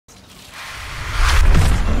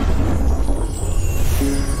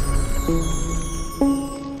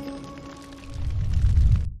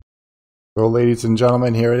So, ladies and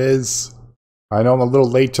gentlemen, here it is. I know I'm a little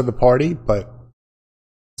late to the party, but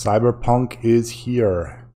Cyberpunk is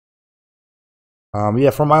here. Yeah,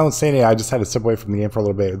 for my own sanity, I just had to step away from the game for a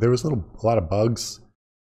little bit. There was a lot of bugs.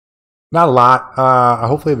 Not a lot.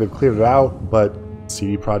 Hopefully they've cleared it out, but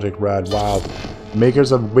CD Projekt Red, wow.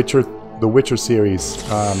 Makers of the Witcher series.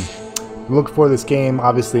 Look for this game.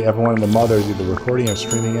 Obviously, everyone and their mother is either recording or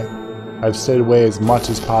streaming it. I've stayed away as much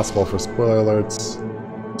as possible for spoiler alerts.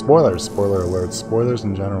 Spoiler alerts. Spoilers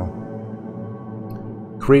in general.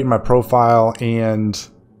 Create my profile, and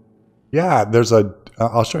yeah, there's a...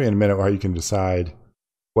 I'll show you in a minute how you can decide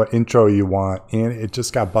what intro you want, and it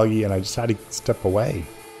just got buggy, and I just had to step away.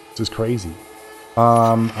 It's just crazy.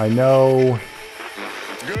 I know...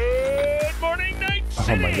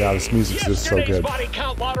 Oh my god, this music's just so good.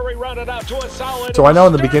 So I know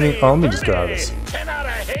in the beginning... Oh, let me just get out of this. 10 out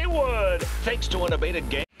of Haywood, thanks to an abated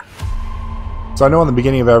game. So I know in the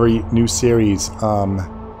beginning of every new series,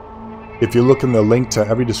 if you look in the link to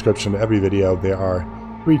every description to every video, there are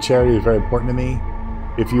 3 charities very important to me.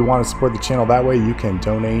 If you want to support the channel that way, you can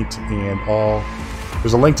donate, and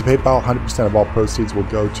there's a link to PayPal. 100% of all proceeds will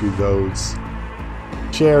go to those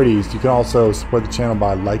charities. You can also support the channel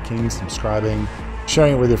by liking, subscribing,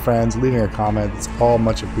 sharing it with your friends, leaving a comment. It's all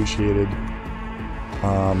much appreciated.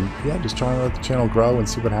 Yeah, just trying to let the channel grow and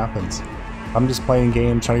see what happens. I'm just playing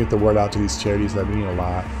games, trying to get the word out to these charities that mean a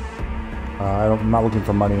lot. I'm not looking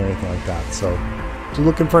for money or anything like that. So, if you're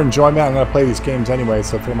looking for enjoyment, I'm going to play these games anyway,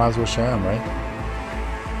 so I might as well share them, right?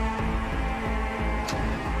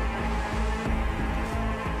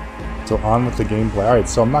 So on with the gameplay. Alright,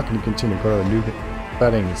 so I'm not going to continue. Go to the new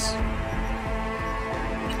settings.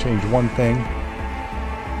 Change one thing.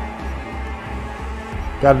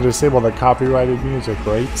 Got to disable the copyrighted music,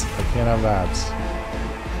 right? I can't have that.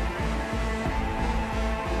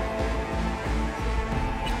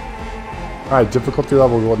 Alright, difficulty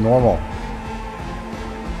level go normal.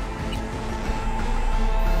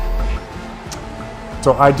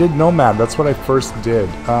 So I did Nomad, that's what I first did.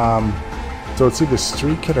 So it's either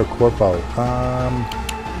Street Kid or Corpo.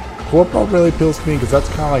 Corpo really appeals to me because that's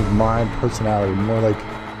kind of like my personality. More like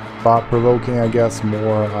thought-provoking, I guess.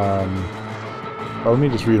 More, let me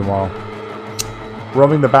just read them all.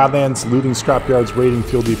 Roaming the Badlands, looting scrapyards, raiding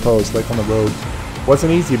fuel depots, life on the road.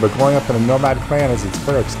 Wasn't easy, but growing up in a nomad clan has its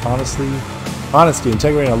perks. Honesty,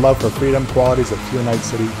 integrity, and a love for freedom, qualities that few in Night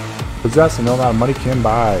City possess and no amount of money can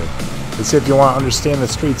buy. They say if you want to understand the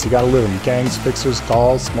streets, you gotta live them. Gangs, fixers,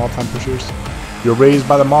 dolls, small-time pushers. You're raised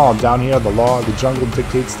by them all. Down here, the law of the jungle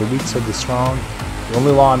dictates the weak serve the strong. The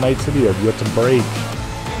only law in Night City you have yet to break.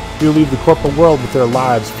 Few leave the corporate world with their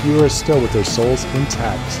lives, fewer still with their souls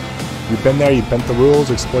intact. You've been there, you've bent the rules,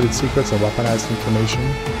 exploited secrets, and weaponized information.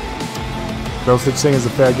 No such thing as a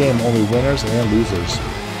fair game, only winners and losers.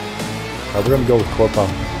 Alright, we're gonna go with Corpo.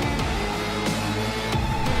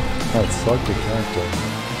 Alright, select the character.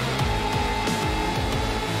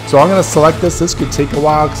 So I'm gonna select this. This could take a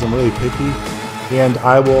while because I'm really picky. And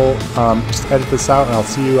I will just edit this out, and I'll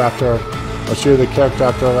see you after. I'll show you the character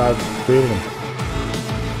after I've created him.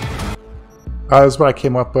 This is what I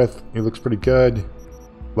came up with. He looks pretty good.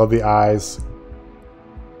 Love the eyes.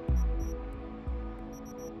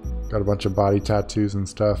 Got a bunch of body tattoos and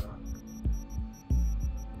stuff.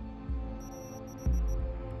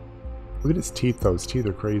 Look at his teeth though. His teeth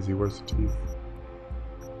are crazy. Where's the teeth?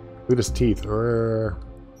 Look at his teeth.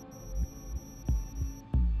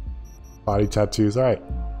 Body tattoos. Alright.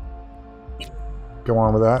 Go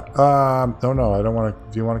on with that. No, I don't want to.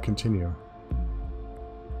 Do you want to continue?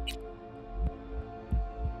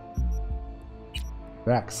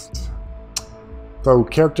 Next. So,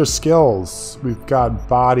 character skills. We've got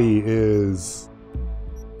body is...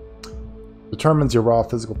 determines your raw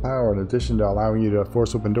physical power in addition to allowing you to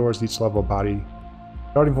force open doors. Each level of body.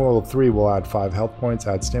 Starting from level 3 will add 5 health points,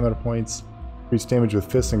 add stamina points, increase damage with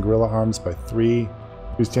fists and gorilla arms by 3,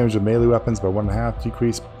 increase damage with melee weapons by 1.5,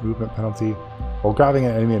 decrease movement penalty while grabbing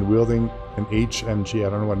an enemy and wielding an HMG. I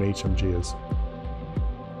don't know what an HMG is.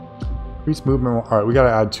 Increase movement. Alright, we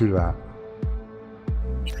gotta add 2 to that.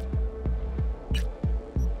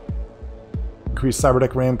 Increase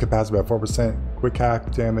cyberdeck RAM capacity by 4%, quick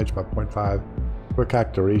hack damage by 0.5, quick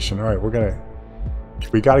hack duration. Alright, we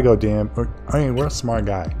gotta go damn. I mean, we're a smart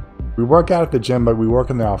guy. We work out at the gym, but we work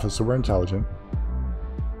in the office, so we're intelligent.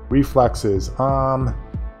 Reflexes.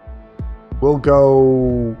 We'll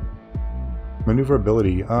go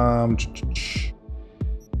maneuverability. We'll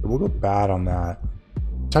go bad on that.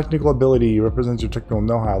 Technical ability represents your technical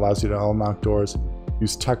know-how, allows you to unlock doors,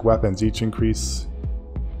 use tech weapons, each increase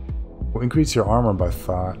Will increase your armor by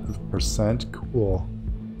 5%. Cool.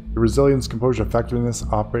 Your resilience, composure, effectiveness,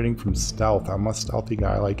 operating from stealth. I'm a stealthy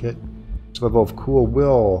guy, I like it. Which level of cool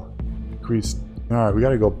will increase. Alright, we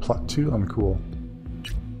gotta go +2 on cool.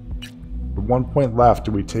 1 point left.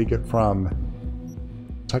 Do we take it from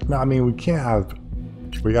I mean, we can't have.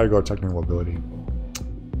 We gotta go technical ability.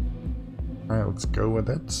 Alright, let's go with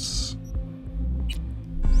it.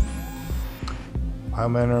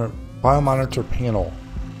 Biomonitor panel.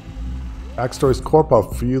 Backstory's corpo.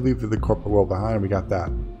 For you leave the corporate world behind. We got that.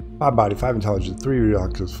 5 body, 5 intelligence, 3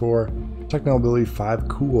 reflexes, 4 technical ability, 5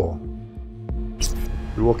 cool.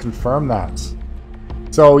 We will confirm that.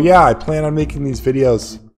 So yeah, I plan on making these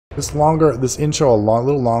videos this intro a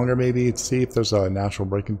little longer maybe, to see if there's a natural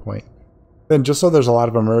breaking point. Then just so there's a lot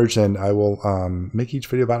of immersion, I will make each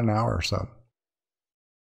video about an hour or so.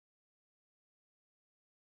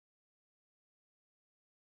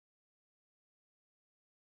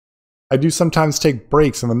 I do sometimes take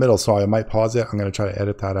breaks in the middle, so I might pause it. I'm going to try to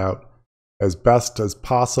edit that out as best as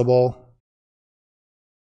possible.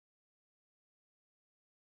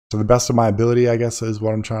 To the best of my ability, I guess, is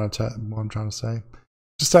what I'm trying to say.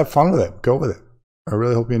 Just have fun with it. Go with it. I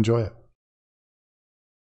really hope you enjoy it.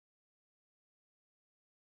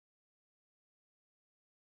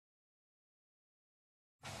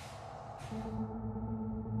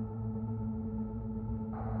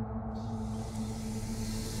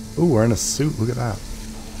 Ooh, we're in a suit. Look at that.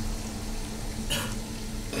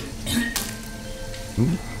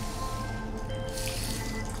 Ooh.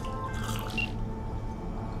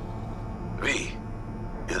 V,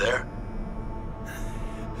 you there?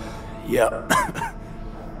 Yeah.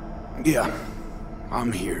 Yeah,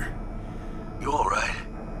 I'm here. You alright?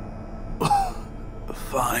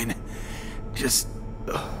 Fine. Just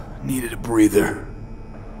needed a breather.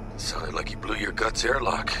 Sounded like you blew your guts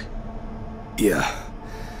airlock. Yeah,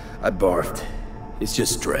 I barfed. It's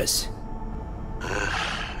just stress.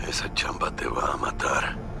 Esa chamba te va a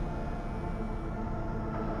matar.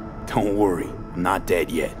 Don't worry, I'm not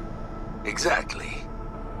dead yet. Exactly.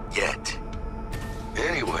 Yet.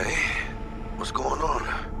 Anyway, what's going on?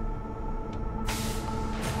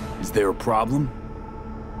 Is there a problem?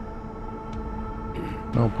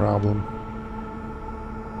 No problem.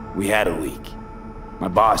 We had a leak. My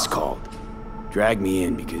boss called. Dragged me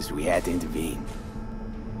in because we had to intervene.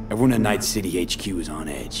 Everyone at Night City HQ is on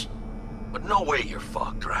edge. But no way you're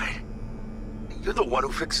fucked, right? You're the one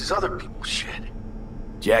who fixes other people's shit.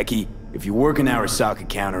 Jackie, if you work in Arasaka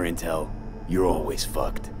counter intel, you're always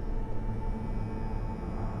fucked.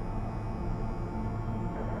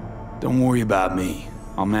 Don't worry about me.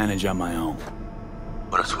 I'll manage on my own.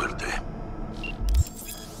 Buena suerte.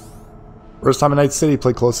 First time in Night City,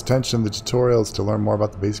 play close attention to the tutorials to learn more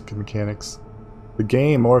about the basic mechanics. The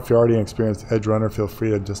game, or if you're already an experienced edge runner, feel free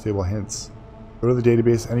to disable hints. Go to the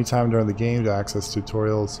database anytime during the game to access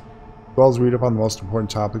tutorials, as well as read up on the most important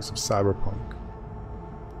topics of Cyberpunk.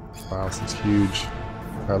 Wow, this is huge.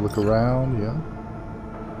 Gotta look around, yeah.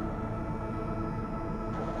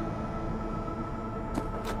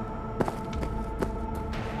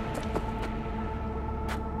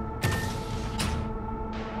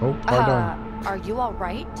 Oh, pardon. Are you all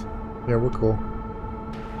right? Yeah, we're cool.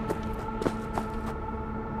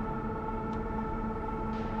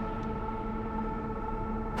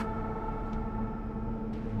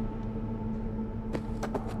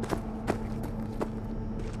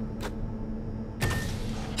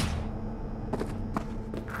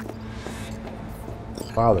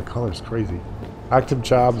 Wow, the color's crazy. Active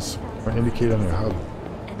jobs are indicated on your hub.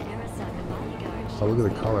 Oh, look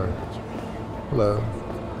at the color. Hello.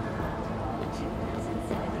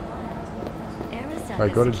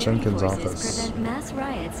 Alright, go to Jenkins' office. Prevent mass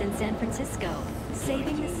riots in San Francisco,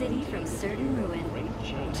 saving the city from certain ruin.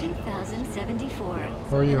 2074.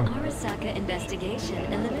 How are you? An Arasaka investigation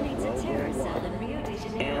eliminates a terror cell in Rio de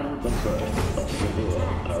Janeiro. And the birth of Saburo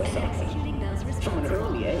Arasaka. Executing those From an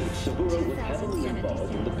responsible. early age, Saburo was heavily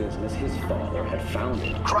involved in the business his father had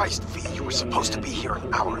founded. Christ, V, you were supposed to be here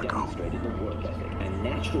an hour ago. Demonstrated the work ethic and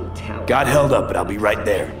natural talent. Got held up, but I'll be right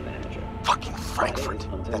there. Fucking Frankfurt.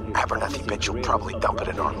 That Abernathy bitch will probably dump it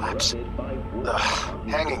in our laps. Ugh,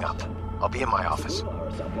 hanging up. I'll be in my office.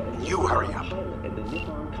 You hurry up.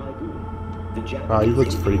 Wow, he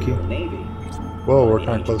looks freaky. Whoa, we're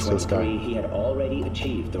kind of close to this guy. He had already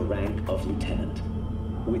achieved the rank of lieutenant.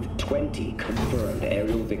 With 20 confirmed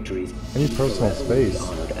aerial victories, I need personal space.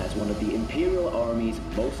 honored as one of the Imperial Army's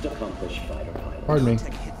most accomplished fighter pilots. Pardon me.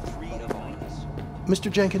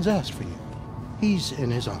 Mr. Jenkins asked for you. He's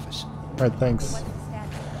in his office. Alright, thanks.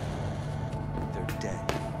 They're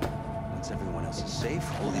dead. Once everyone else is safe,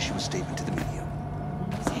 we'll issue a statement to the media.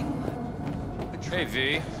 Hey,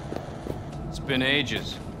 V. It's been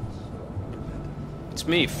ages. It's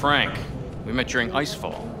me, Frank. We met during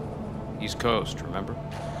Icefall. East Coast, remember?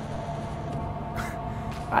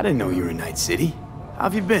 I didn't know you were in Night City. How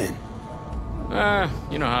have you been?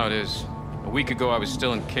 You know how it is. A week ago, I was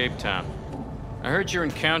still in Cape Town. I heard you're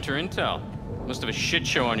in counter intel. Must have a shit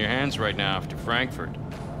show on your hands right now after Frankfurt.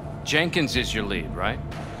 Jenkins is your lead, right?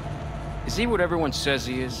 Is he what everyone says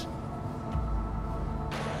he is?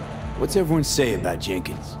 What's everyone say about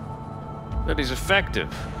Jenkins? That he's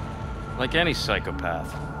effective. Like any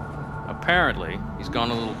psychopath. Apparently, he's gone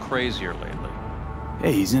a little crazier lately.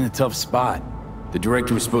 Hey, he's in a tough spot. The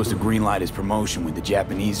director was supposed to greenlight his promotion when the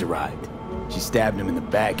Japanese arrived. She stabbed him in the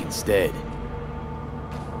back instead.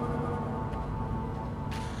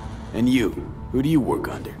 And you? Who do you work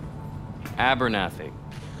under? Abernathy.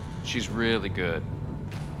 She's really good.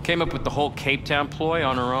 Came up with the whole Cape Town ploy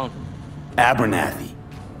on her own. Abernathy.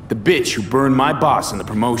 The bitch who burned my boss in the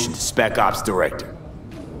promotion to Spec Ops Director.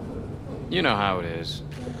 You know how it is.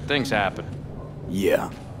 Things happen.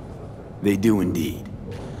 Yeah. They do indeed.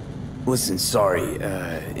 Listen, sorry,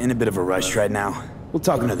 in a bit of a rush right now. We'll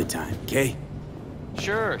talk another time, okay?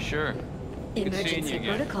 Sure. Good seeing Emergency you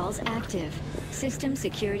again. protocols active. System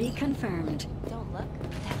security confirmed. Don't look.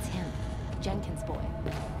 That's him. Jenkins' boy.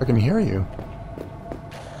 I can hear you.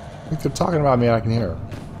 I think they're talking about me and I can hear.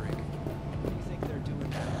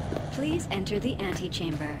 Please enter the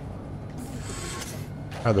antechamber.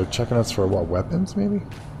 Oh, they're checking us for what, weapons maybe?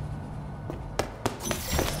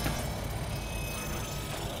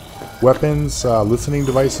 Weapons, listening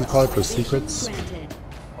devices called for secrets. Granted.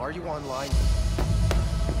 Are you online?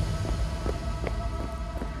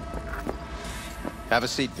 Have a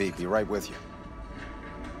seat, V. Be right with you.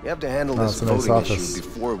 We have to handle Oh, this it's a nice voting office. issue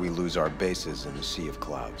before we lose our bases in the sea of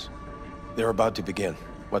clouds. They're about to begin.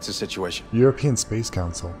 What's the situation? European Space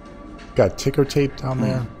Council. Got ticker tape down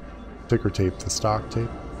there. Ticker tape, the stock tape.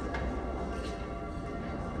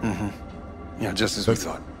 Yeah, just as we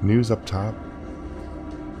thought. News up top.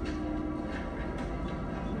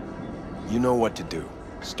 You know what to do.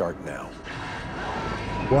 Start now.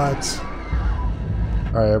 What?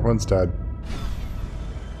 Alright, everyone's dead.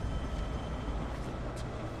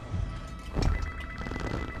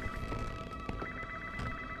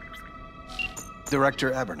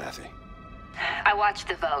 Director Abernathy. I watched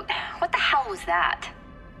the vote. What the hell was that?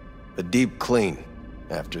 A deep clean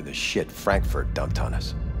after the shit Frankfurt dumped on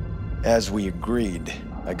us. As we agreed,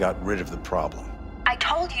 I got rid of the problem. I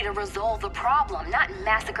told you to resolve the problem, not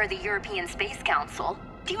massacre the European Space Council.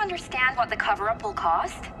 Do you understand what the cover-up will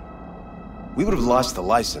cost? We would have lost the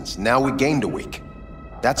license. Now we gained a week.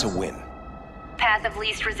 That's a win. Path of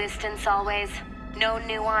least resistance always. No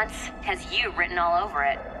nuance. Has you written all over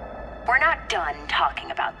it. We're not done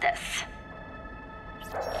talking about this.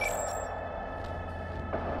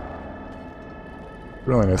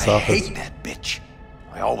 Really nice I office. hate that bitch.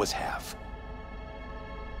 I always have.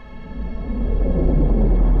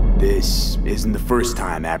 This isn't the first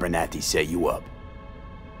time Abernathy set you up.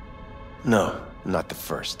 No, not the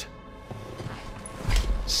first.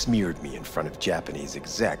 Smeared me in front of Japanese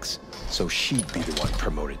execs, so she'd be the one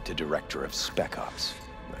promoted to Director of Spec Ops.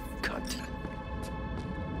 The cunt.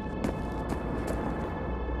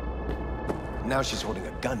 Now she's holding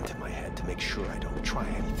a gun to my head to make sure I don't try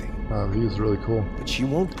anything. He was really cool. But she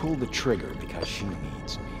won't pull the trigger because she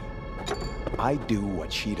needs me. I do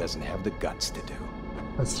what she doesn't have the guts to do.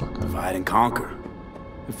 That's stuck on. Divide and conquer.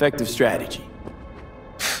 Effective strategy.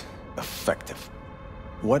 Effective.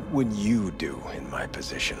 What would you do in my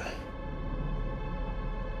position?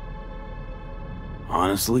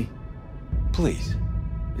 Honestly, Please.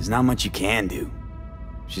 there's not much you can do.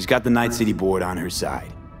 She's got the Night City board on her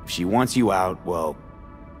side. If she wants you out, well,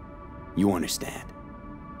 you understand.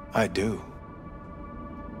 I do.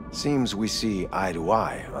 Seems we see eye to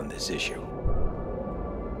eye on this issue.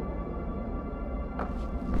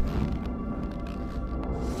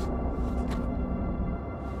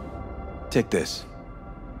 Take this.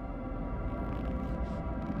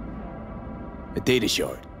 A data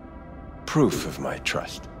shard. Proof of my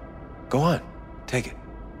trust. Go on. Take it.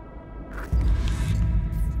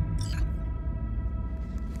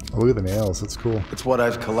 Oh, look at the nails. That's cool. It's what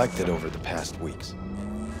I've collected over the past weeks.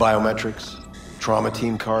 Biometrics, trauma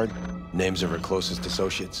team card, names of her closest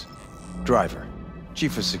associates, driver,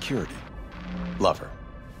 chief of security, lover,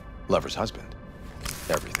 lover's husband,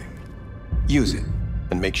 everything. Use it,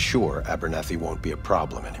 and make sure Abernathy won't be a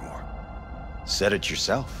problem anymore. Said it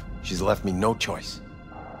yourself. She's left me no choice.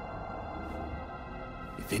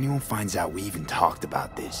 If anyone finds out we even talked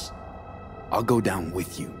about this, I'll go down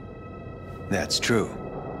with you. That's true.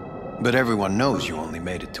 But everyone knows you only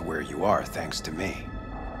made it to where you are thanks to me.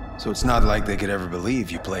 So it's not like they could ever believe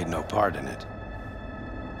you played no part in it.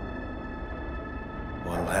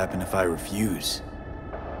 What'll happen if I refuse?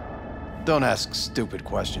 Don't ask stupid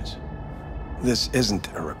questions. This isn't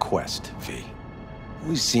a request, V.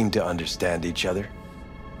 We seem to understand each other.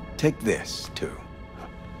 Take this, too.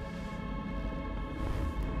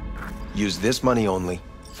 Use this money only.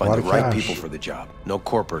 Find the right people for the job. No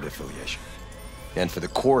corporate affiliation. And for the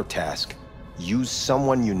core task, use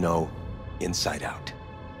someone you know inside out.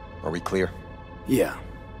 Are we clear? Yeah,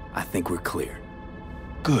 I think we're clear.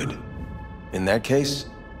 Good. In that case,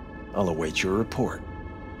 I'll await your report.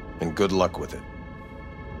 And good luck with it.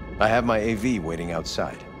 I have my AV waiting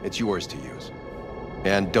outside. It's yours to use.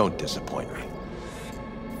 And don't disappoint me.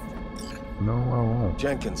 No, I won't.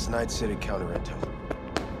 Jenkins, Night City Counter Intel.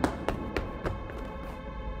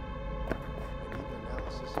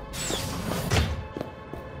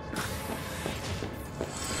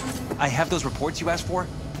 I have those reports you asked for?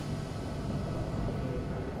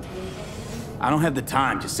 I don't have the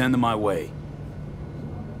time, just send them my way.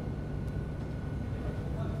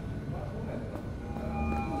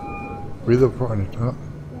 Read the report.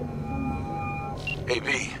 Hey,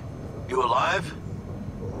 B, you alive?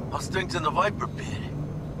 How's things in the Viper pit?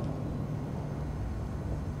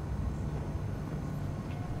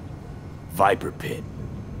 Viper pit.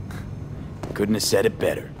 Couldn't have said it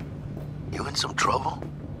better. You in some trouble?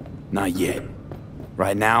 Not yet.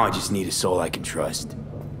 Right now, I just need a soul I can trust.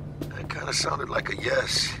 That kind of sounded like a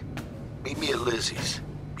yes. Meet me at Lizzie's.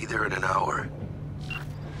 Be there in an hour.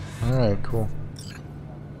 Alright, cool.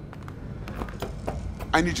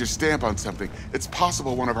 I need your stamp on something. It's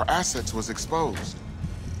possible one of our assets was exposed.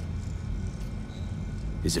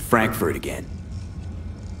 Is it Frankfurt again?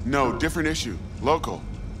 No, different issue. Local.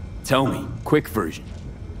 Tell me, quick version.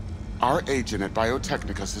 Our agent at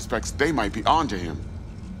Biotechnica suspects they might be onto him.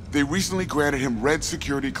 They recently granted him Red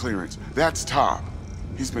security clearance. That's top.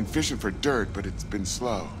 He's been fishing for dirt, but it's been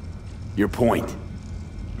slow. Your point?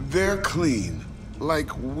 They're clean. Like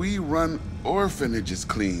we run orphanages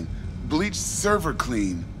clean. Bleached server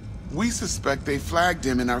clean. We suspect they flagged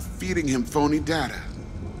him and are feeding him phony data.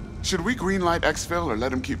 Should we greenlight exfil or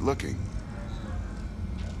let him keep looking?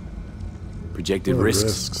 Projected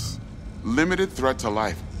risks? Limited threat to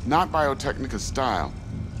life. Not Biotechnica's style.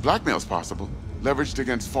 Blackmail's possible. Leveraged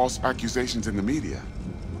against false accusations in the media.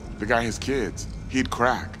 The guy has kids. He'd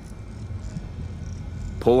crack.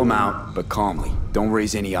 Pull him out, but calmly. Don't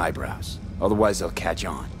raise any eyebrows. Otherwise they'll catch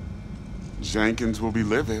on. Jenkins will be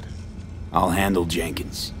livid. I'll handle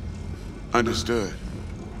Jenkins. Understood.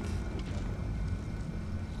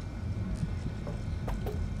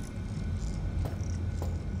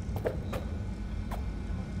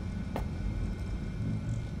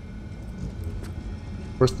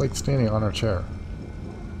 We're like standing on our chair.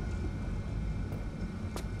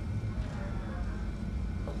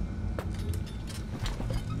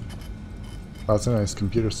 Oh, that's a nice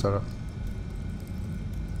computer setup.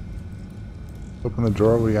 Open the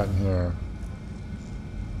drawer. What we got in here?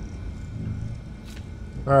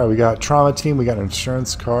 Alright, we got trauma team, we got an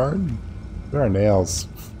insurance card. What are our nails?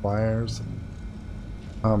 Flyers.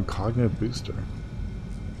 Cognitive booster.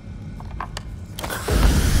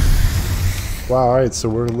 Wow, alright, so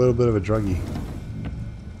we're a little bit of a druggie.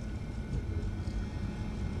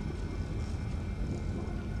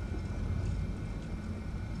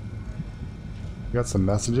 We got some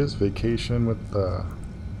messages. Vacation with the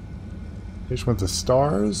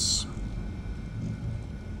stars.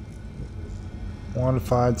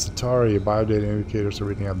 Quantified Satari, biodata indicators are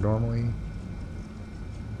reading abnormally.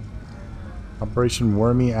 Operation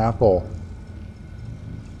Wormy Apple.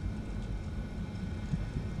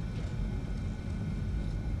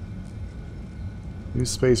 New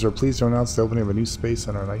space, or pleased to announce the opening of a new space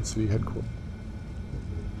on our Night City headquarters.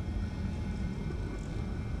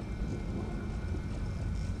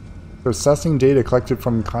 They're assessing data collected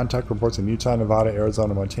from contact reports in Utah, Nevada,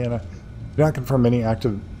 Arizona, Montana. Do not confirm any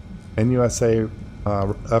active NUSA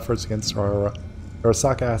efforts against our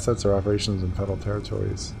Arasaka assets or operations in federal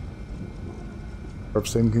territories. The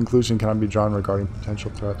same conclusion cannot be drawn regarding potential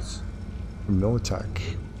threats from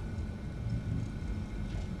Militech.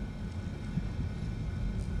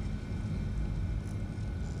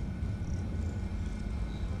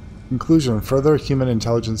 Conclusion: further human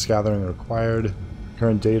intelligence gathering required.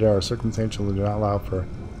 Current data are circumstantial and do not allow for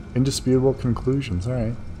indisputable conclusions.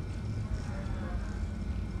 Alright.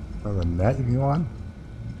 Oh, the net you can go on?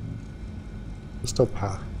 Still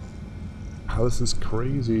path. How this is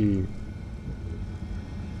crazy.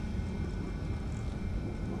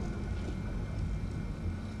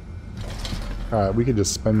 Alright, we could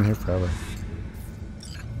just spend here forever.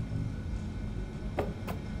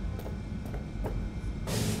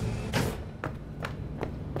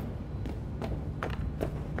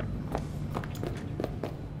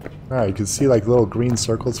 Alright, you can see like little green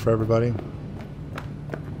circles for everybody.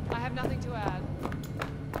 I have nothing to add.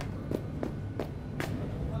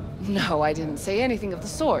 No, I didn't say anything of the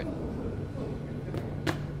sort.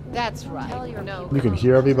 That's right. No. You can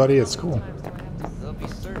hear everybody, it's cool. They'll be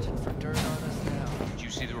searching for dirt on us now. Did you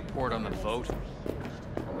see the report on the vote?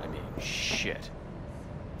 I mean, shit.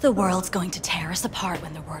 The world's going to tear us apart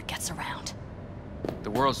when the word gets around.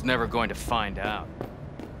 The world's never going to find out.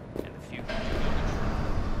 And if you...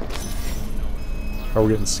 Oh, we're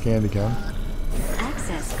getting scanned again.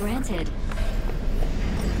 Access granted.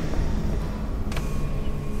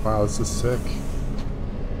 Wow, this is sick.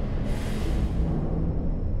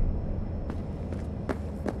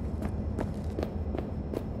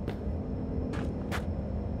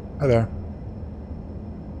 Hi there.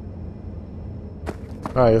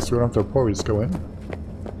 Alright, I guess we don't have to report, we just go in.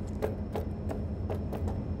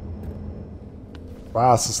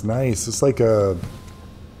 Wow, this is nice. It's like a...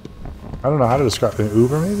 I don't know how to describe it. An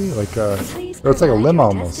Uber, maybe? Like a... Or it's like a limo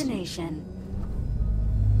almost.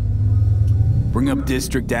 Bring up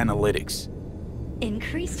district analytics.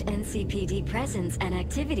 Increased NCPD presence and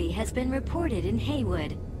activity has been reported in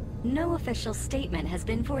Haywood. No official statement has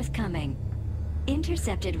been forthcoming.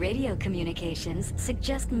 Intercepted radio communications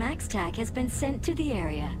suggest MaxTac has been sent to the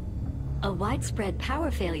area. A widespread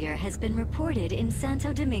power failure has been reported in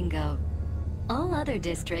Santo Domingo. All other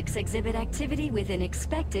districts exhibit activity within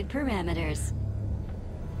expected parameters.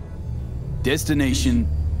 Destination,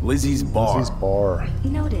 Lizzie's Bar. Lizzie's Bar.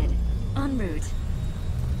 Noted. En route. This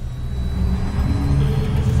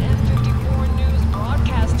is M54 News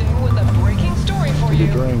broadcasting with a breaking story for you.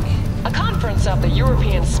 Drink. A conference of the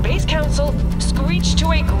European Space Council screeched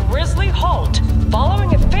to a grisly halt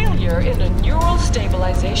following a failure in a neural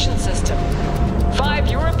stabilization system. 5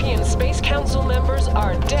 European Space Council members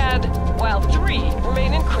are dead, while 3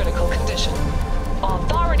 remain in critical condition.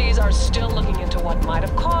 Authorities are still looking into what might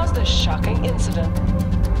have caused this shocking incident.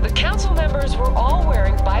 The council members were all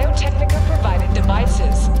wearing Biotechnica-provided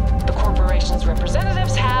devices. The corporation's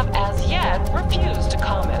representatives have, as yet, refused to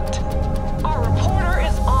comment. Our reporter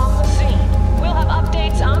is on the scene. We'll have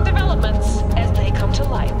updates on developments as they come to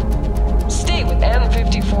light. Stay with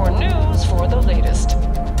N54 News for the latest.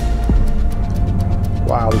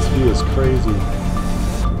 Wow, this view is crazy.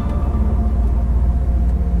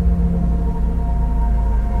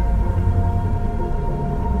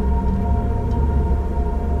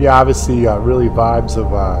 Yeah, obviously you got really vibes of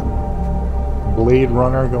Blade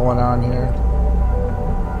Runner going on here.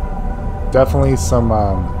 Definitely some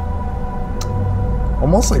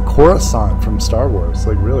almost like Coruscant from Star Wars,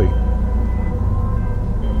 like really.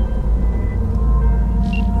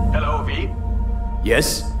 Hello, V.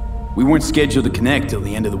 Yes? We weren't scheduled to connect till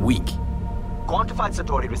the end of the week. Quantified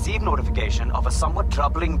Satori received notification of a somewhat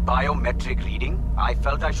troubling biometric reading. I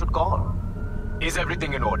felt I should call. Is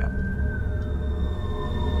everything in order?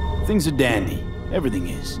 Things are dandy. Everything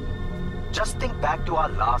is. Just think back to our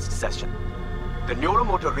last session. The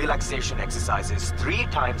neuromotor relaxation exercises 3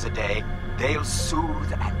 times a day. They'll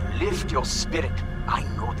soothe and lift your spirit. I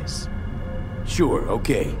know this. Sure,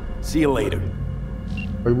 okay. See you later.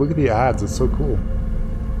 Like, look at the ads, it's so cool.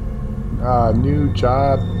 New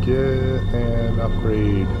job, get and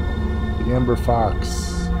upgrade. The Amber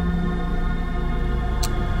Fox.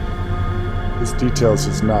 This detail is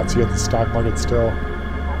just nuts. You got the stock market still.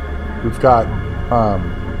 We've got,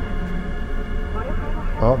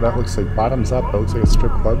 well, that looks like bottoms up. That looks like a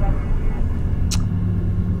strip club.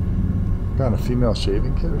 Got a female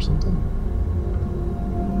shaving kit or something.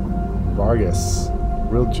 Vargas.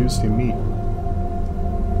 Real juicy meat.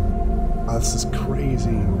 Oh, this is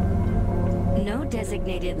crazy. No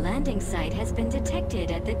designated landing site has been detected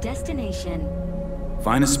at the destination.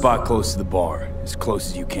 Find a spot close to the bar, as close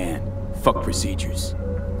as you can. Fuck procedures.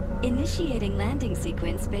 Initiating landing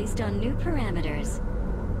sequence based on new parameters.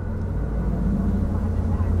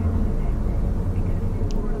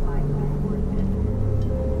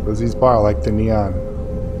 Lizzie's Bar, I like the neon.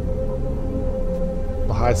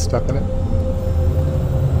 A high step in it.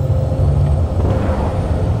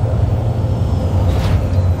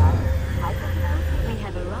 We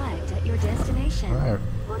have arrived at your destination. All right.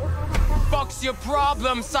 Fuck's your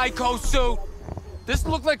problem, Psycho Suit? This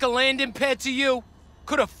look like a landing pad to you?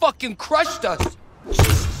 Could have fucking crushed us.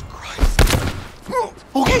 Jesus Christ.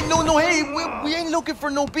 Okay, no, hey, we ain't looking for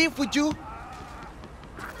no beef with you.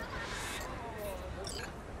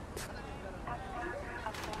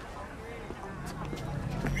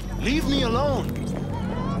 Leave me alone.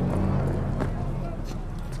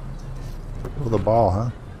 Oh, the ball,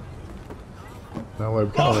 huh? No, we're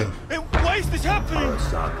kind of late. Why is this happening?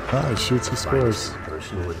 Oh, he shoots, he scores.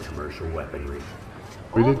 Personal and commercial weaponry.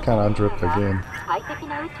 We did kind of undrip the game.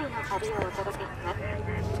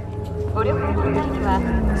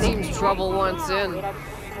 Seems trouble wants in.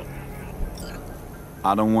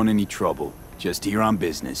 I don't want any trouble. Just here on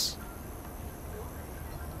business.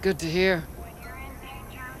 Good to hear.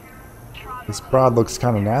 This broad looks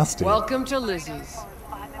kind of nasty. Welcome to Lizzie's.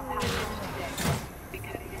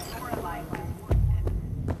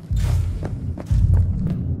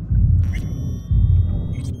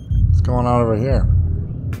 What's going on over here?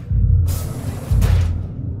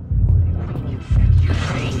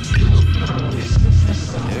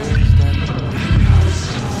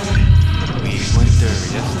 We went there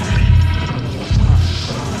yesterday.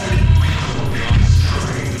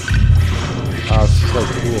 Oh, this is so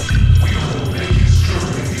cool.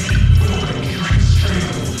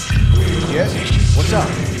 Yes? What's up?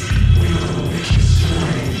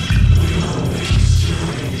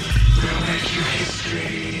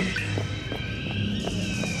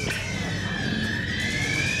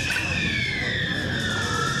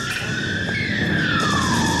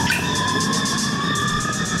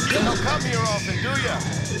 You don't come here often, do ya?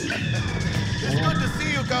 It's good to see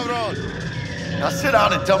you, cabron. Now sit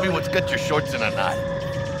down and tell me what's got your shorts in a knot.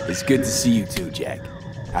 It's good to see you too, Jack.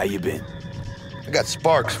 How you been? I got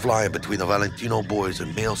sparks flying between the Valentino boys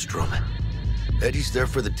and Maelstrom. Eddie's there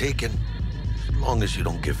for the taking, as long as you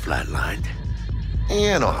don't get flatlined.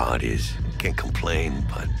 Yeah, I know how it is. Can't complain,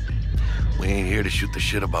 but we ain't here to shoot the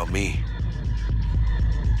shit about me.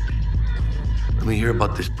 Let me hear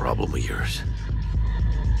about this problem of yours.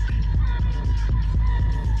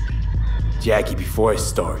 Jackie, before I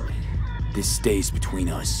start, this stays between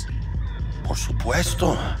us. Por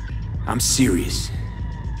supuesto. I'm serious.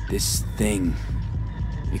 This thing,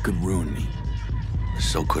 it could ruin me.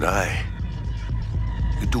 So could I.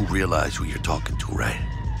 You do realize who you're talking to, right?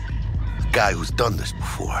 The guy who's done this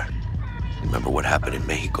before. Remember what happened in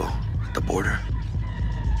Mexico, at the border?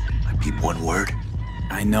 I peep one word.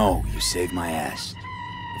 I know, you saved my ass.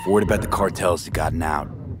 If word about the cartels had gotten out.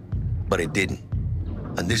 But it didn't.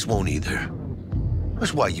 And this won't either.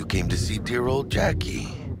 That's why you came to see dear old Jackie.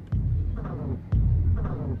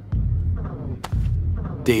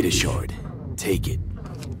 Data shard. Take it.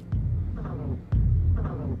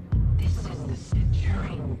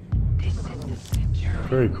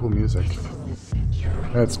 Very cool music.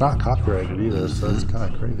 And it's not copyrighted either, so it's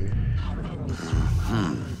kind of crazy.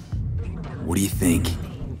 What do you think?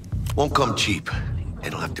 Won't come cheap.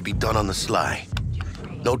 It'll have to be done on the sly.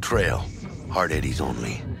 No trail. Hard eddies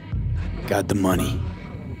only. Got the money.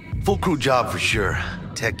 Full crew job for sure.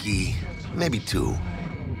 Techie, maybe two.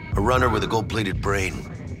 A runner with a gold-plated brain.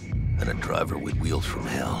 And a driver with wheels from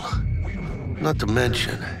hell. Not to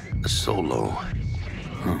mention, a solo.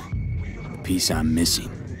 Huh. The piece I'm missing.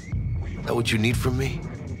 That what you need from me?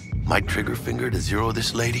 My trigger finger to zero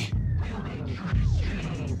this lady?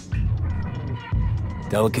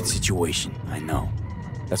 Delicate situation, I know.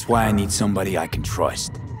 That's why I need somebody I can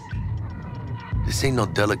trust. This ain't no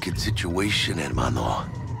delicate situation, hermano.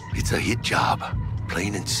 It's a hit job,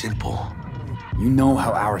 plain and simple. You know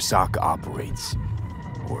how Arasaka operates.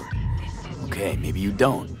 Or, okay, maybe you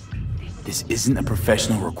don't. This isn't a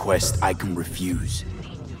professional request I can refuse.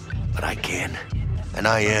 But I can, and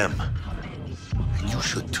I am. And you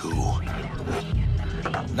should too.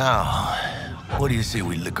 Now, what do you say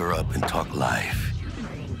we liquor up and talk life?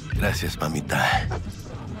 Gracias, mamita.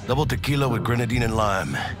 Double tequila with grenadine and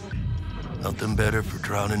lime. Nothing better for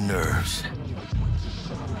drowning nerves.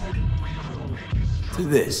 To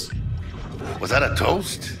this. Was that a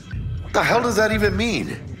toast? What the hell does that even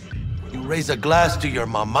mean? You raise a glass to your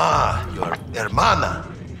mama, your hermana,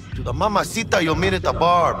 to the mamacita you'll meet at the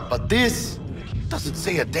bar, but this doesn't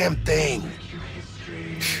say a damn thing.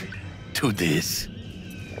 To this.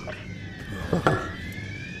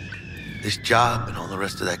 This job and all the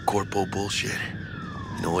rest of that corpo bullshit.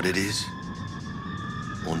 You know what it is?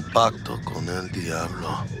 Un pacto con el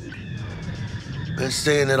diablo. Been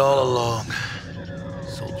saying it all along.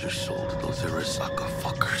 Sold your soul to those Arasaka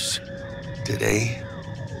fuckers. Today,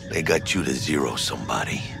 they got you to zero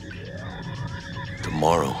somebody.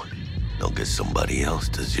 Tomorrow, they'll get somebody else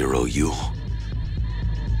to zero you.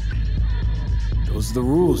 Those are the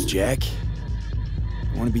rules, Jack.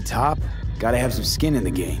 You want to be top? Gotta have some skin in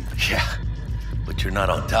the game. Yeah, but you're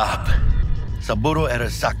not on top. Saburo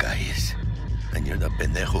Arasaka is. And you're the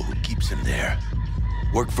pendejo who keeps him there.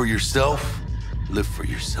 Work for yourself, live for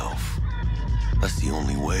yourself. That's the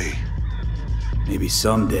only way. Maybe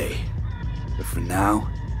someday. But for now,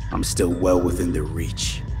 I'm still well within their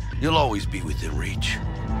reach. You'll always be within reach.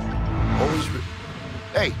 Always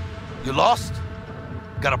Hey, you lost?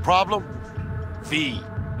 Got a problem? V,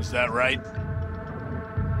 is that right?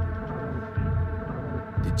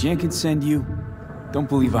 Did Jenkins send you? Don't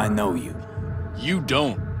believe I know you. You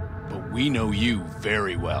don't, but we know you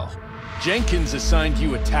very well. Jenkins assigned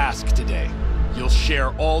you a task today. You'll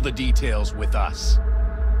share all the details with us.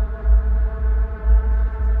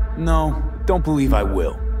 No, don't believe I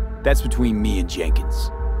will. That's between me and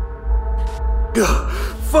Jenkins.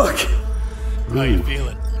 Fuck! How you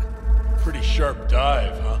feeling? Pretty sharp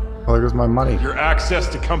dive, huh? Oh, there goes my money. Your access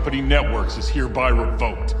to company networks is hereby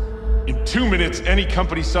revoked. In 2 minutes, any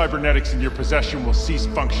company cybernetics in your possession will cease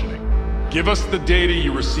functioning. Give us the data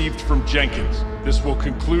you received from Jenkins. This will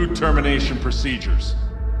conclude termination procedures.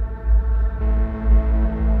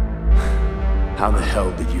 How the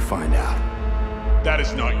hell did you find out? That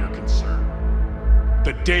is not your concern.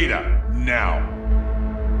 The data, now.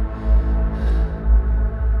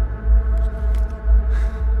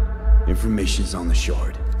 Information's on the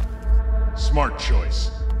shard. Smart choice.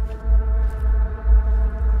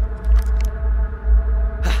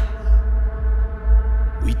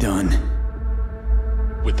 We done?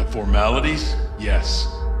 With the formalities, yes.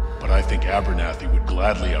 But I think Abernathy would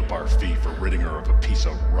gladly up our fee for ridding her of a piece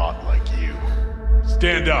of rot like you.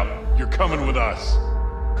 Stand up. You're coming with us.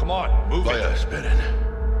 Come on, move it. Vaya, esperen.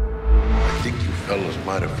 I think you fellas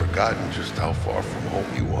might have forgotten just how far from home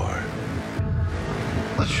you are.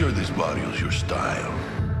 Not sure this barrio's your style,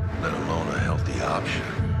 let alone a healthy option.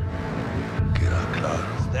 Queda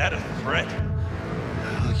claro. Is that a threat?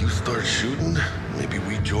 Well, you start shooting, maybe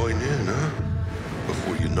we join in, huh?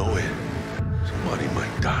 Before you know it, somebody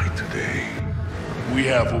might die today. We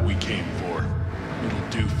have what we came for. It'll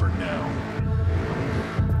do for now.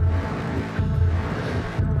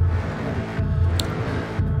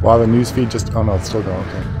 Wow, the newsfeed just... Oh no, it's still going.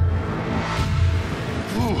 Okay.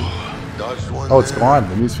 Ooh, dodged one Oh, it's there. gone.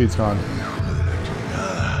 The newsfeed's gone.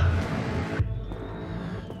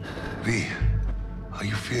 V, how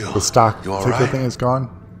you feel? The stock You all ticker right? thing is gone.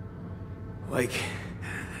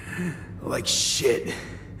 Like shit.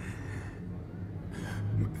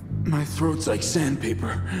 My throat's like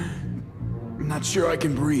sandpaper. I'm not sure I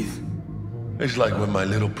can breathe. It's like when my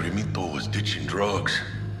little primito was ditching drugs.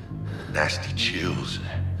 Nasty chills,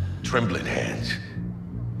 trembling hands,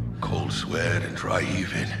 cold sweat and dry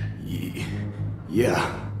heaving.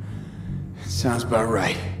 Yeah. Sounds about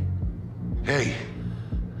right. Hey,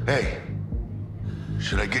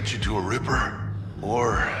 should I get you to a Ripper?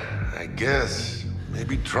 Or, I guess,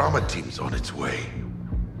 maybe Trauma Team's on its way.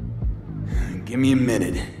 Give me a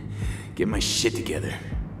minute. Get my shit together.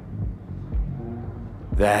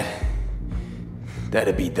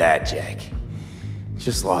 That'd be that, Jack.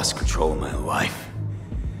 Just lost control of my life.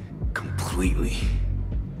 Completely.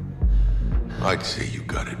 I'd say you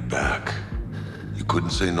got it back. You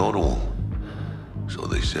couldn't say no to them, so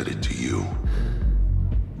they said it to you.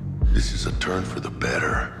 This is a turn for the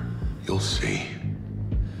better. You'll see.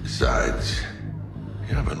 Besides,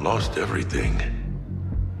 you haven't lost everything.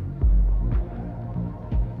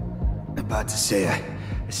 About to say I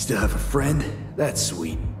still have a friend? That's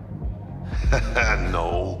sweet.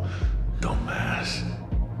 No, dumbass.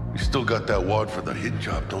 You still got that wad for the hit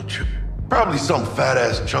job, don't you? Probably some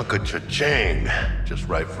fat-ass chunk of cha-ching, just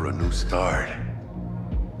right for a new start.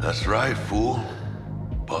 That's right, fool.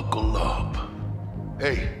 Buckle up.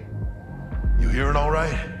 Hey, you hearing all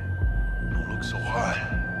right? Don't look so hot.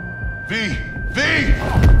 V!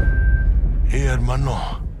 Hey,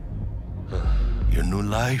 hermano. Your new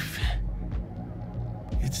life,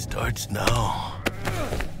 it starts now.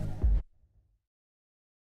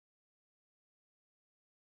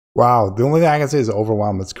 Wow, the only thing I can say is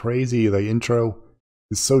overwhelmed. It's crazy. The intro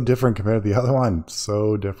is so different compared to the other one.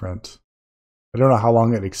 So different. I don't know how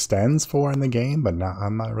long it extends for in the game, but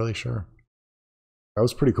I'm not really sure. That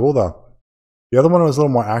was pretty cool though. The other one was a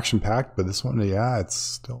little more action-packed, but this one, yeah, it's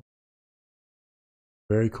still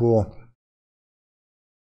very cool.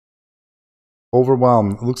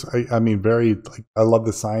 Overwhelmed. It looks, I mean, very, like, I love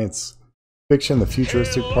the science fiction, the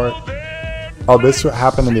futuristic part. Oh, this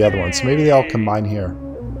happened in the other one, so maybe they all combine here.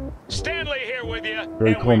 Stanley here with you.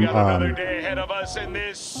 Very and cool. We got another day ahead of us in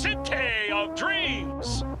this city of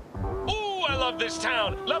dreams. Ooh, I love this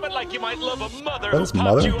town. Love it like you might love a mother who That's popped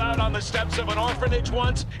mother? you out on the steps of an orphanage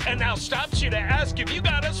once and now stops you to ask if you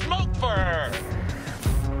got a smoke for her.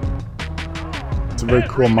 It's a very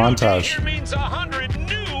cool montage. Here means 100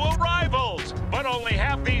 new arrivals, but only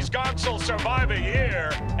half these gonks will survive a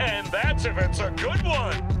year, and that's if it's a good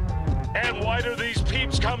one. And why do these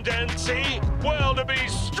peeps come to NC? Well, to be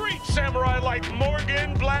street samurai like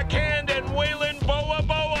Morgan, Blackhand, and Waylon Boa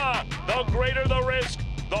Boa. The greater the risk,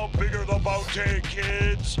 the bigger the bounty,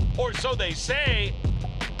 kids. Or so they say.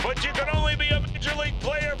 But you can only be a Major League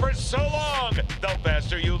player for so long. The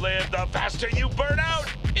faster you live, the faster you burn out.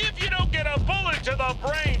 If you don't get a bullet to the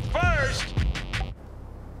brain first.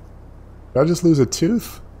 Did I just lose a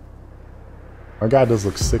tooth? My guy does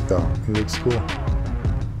look sick though. He looks cool.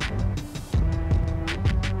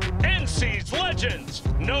 NC's legends.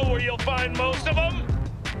 Know where you'll find most of them?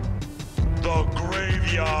 The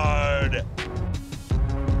graveyard.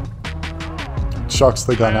 Shucks,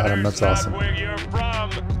 they got at him. That's awesome. Where you're from.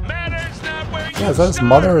 Matters not where you Yeah, is that his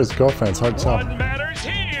mother or his girlfriend? It's hard to tell. What matters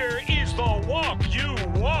here is the walk you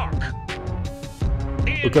walk.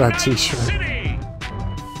 Look at our t-shirt. City,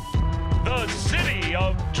 the city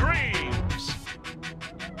of dreams.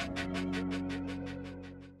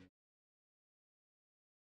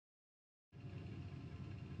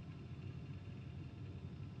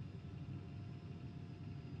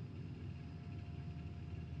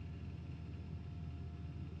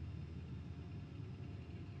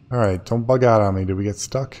 Alright, don't bug out on me. Did we get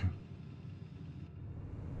stuck?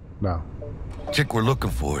 No. Chick we're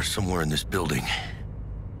looking for is somewhere in this building.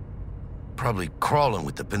 Probably crawling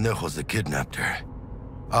with the pendejos that kidnapped her.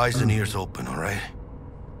 Eyes and ears open, alright?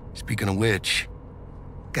 Speaking of which,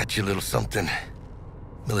 got you a little something.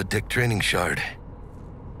 Militech training shard.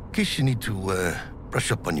 In case you need to,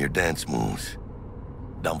 brush up on your dance moves.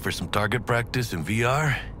 Down for some target practice in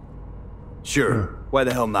VR? Sure. Why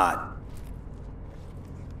the hell not?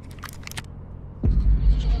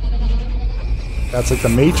 That's like the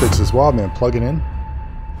Matrix as well, man. Plug it in.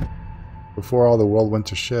 Before all the world went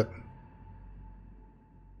to shit.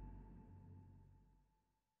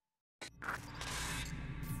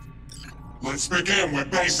 Let's begin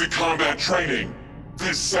with basic combat training.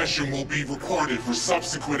 This session will be recorded for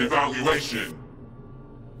subsequent evaluation.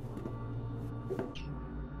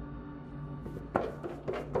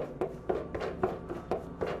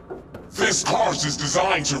 This course is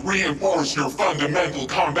designed to reinforce your fundamental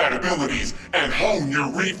combat abilities and hone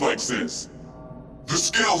your reflexes. The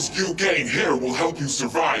skills you gain here will help you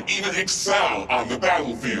survive, even excel on the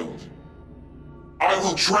battlefield. I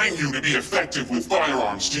will train you to be effective with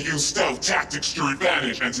firearms, to use stealth tactics to your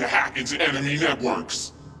advantage, and to hack into enemy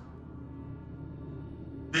networks.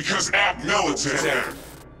 Because at Militech...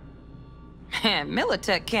 Man,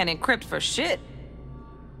 Militech can't encrypt for shit.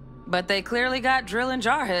 But they clearly got drill and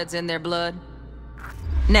jarheads in their blood.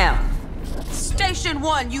 Now, Station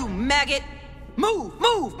 1, you maggot! Move,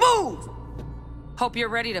 move, move! Hope you're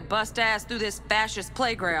ready to bust ass through this fascist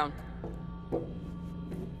playground.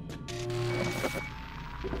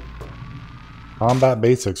 Combat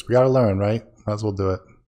basics. We gotta learn, right? Might as well do it.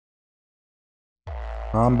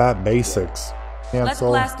 Combat basics. Cancel. Let's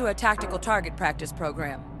blast through a tactical target practice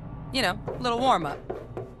program. You know, a little warm-up.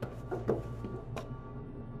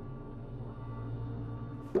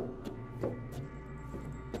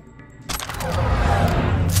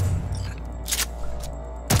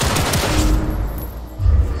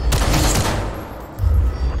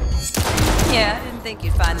 Yeah, I didn't think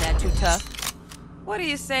you'd find that too tough. What do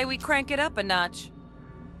you say we crank it up a notch?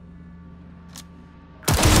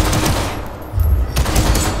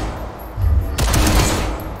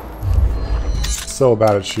 So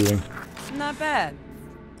bad at shooting. Not bad.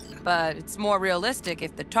 But it's more realistic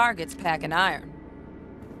if the target's packing iron.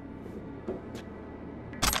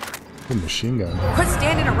 Ooh, machine gun. Quit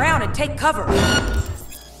standing around and take cover!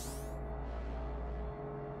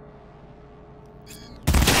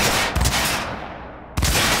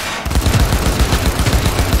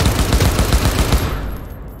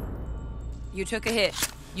 You took a hit.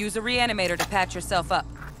 Use a reanimator to patch yourself up.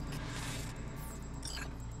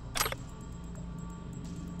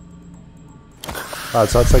 Alright,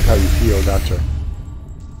 so that's like how you feel, gotcha.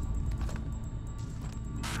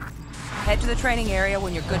 Head to the training area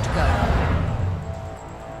when you're good to go.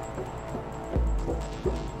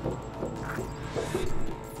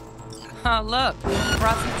 Oh, look.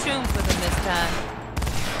 Brought some tunes with him this time.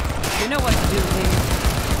 You know what to do here.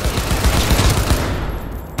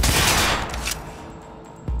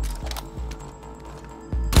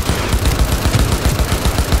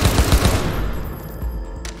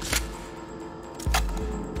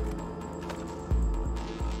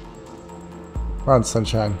 Come on,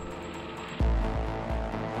 sunshine.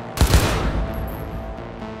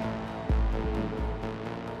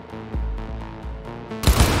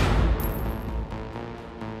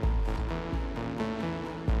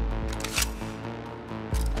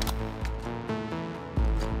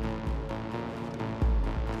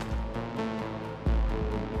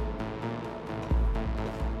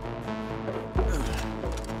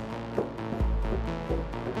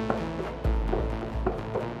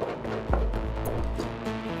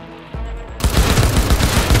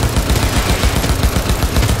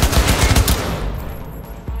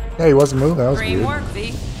 Yeah, he wasn't moving. That was Great weird. work,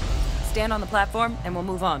 V. Stand on the platform and we'll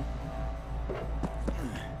move on.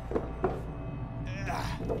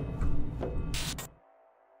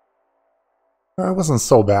 That wasn't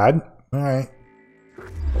so bad. Alright.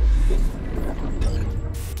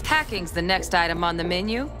 Hacking's the next item on the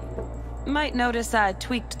menu. Might notice I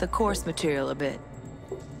tweaked the course material a bit.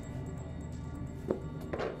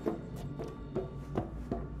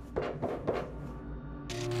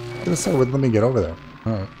 I was gonna say, let me get over there.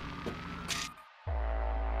 Alright.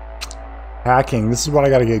 Hacking. This is what I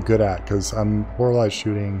gotta get good at, because I'm horrible at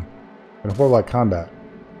shooting and horrible at combat.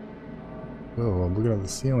 Oh, I'm looking at the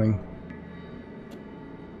ceiling.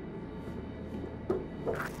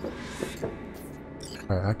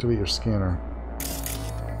 Alright, activate your scanner.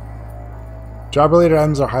 Job-related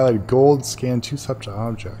items are highlighted gold. Scan 2 such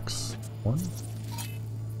objects. 1?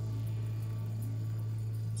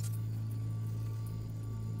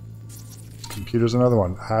 Computer's another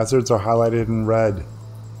one. Hazards are highlighted in red.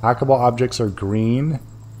 Hackable objects are green.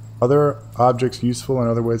 Other objects useful in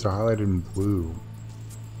other ways are highlighted in blue.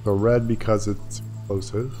 So red because it's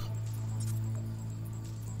explosive.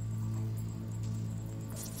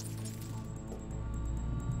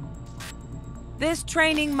 This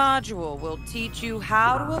training module will teach you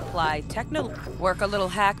how to apply work a little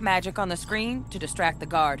hack magic on the screen to distract the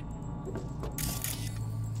guard.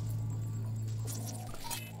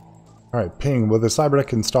 Alright, ping. With the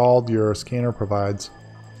Cyberpunk installed, your scanner provides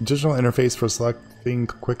a digital interface for selecting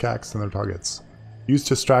quick hacks and their targets. Use to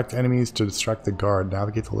distract enemies to distract the guard.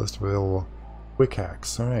 Navigate the list of available quick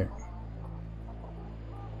hacks. Alright.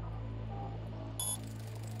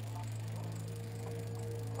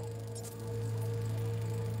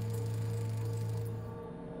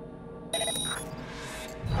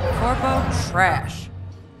 Corpo trash.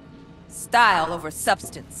 Style over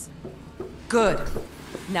substance. Good.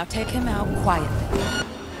 Now take him out quietly.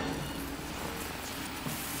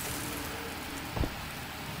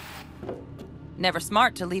 Never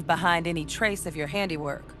smart to leave behind any trace of your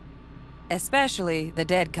handiwork. Especially the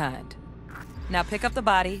dead kind. Now pick up the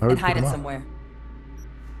body and hide it somewhere.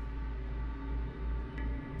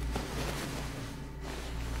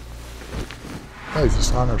 Oh, he's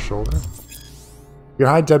just on our shoulder. You can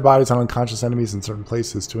hide dead bodies on unconscious enemies in certain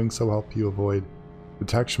places. Doing so will help you avoid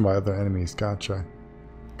detection by other enemies. Gotcha.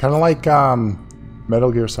 Kind of like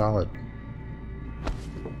Metal Gear Solid.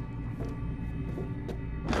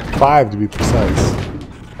 5 to be precise.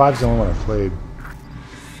 5's the only one I played.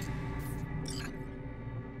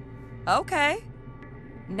 Okay.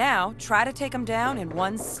 Now try to take him down in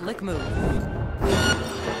one slick move.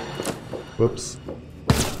 Whoops.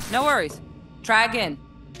 No worries. Try again.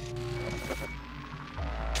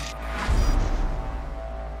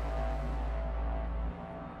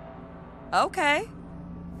 Okay.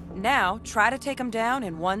 Now, try to take him down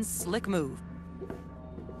in one slick move.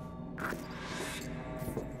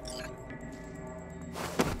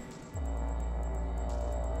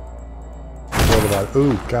 What about...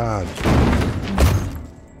 Oh, God.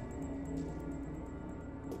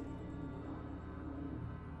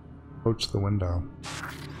 Approach the window.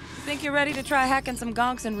 Think you're ready to try hacking some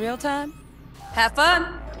gonks in real time? Have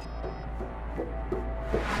fun!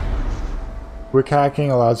 Quick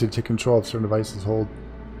hacking allows you to take control of certain devices. Hold.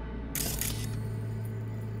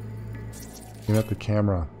 Aim at the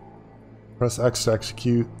camera. Press X to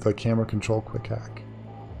execute the camera control quick hack.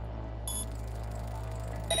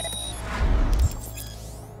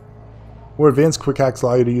 More advanced quick hacks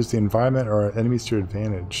allow you to use the environment or enemies to your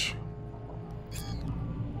advantage.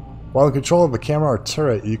 While in control of a camera or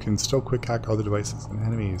turret, you can still quick hack other devices and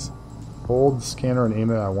enemies. Hold the scanner and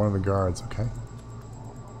aim it at one of the guards, okay?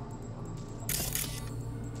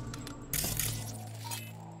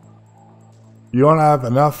 You don't have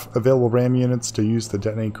enough available RAM units to use the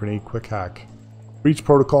detonate grenade quick hack. Breach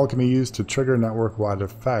protocol can be used to trigger network-wide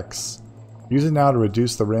effects. Use it now to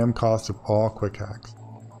reduce the RAM cost of all quick hacks.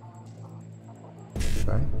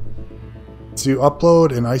 Okay. To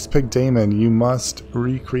upload an Ice Pick daemon, you must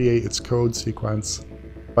recreate its code sequence.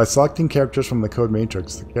 By selecting characters from the code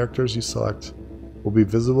matrix, the characters you select will be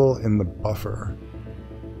visible in the buffer.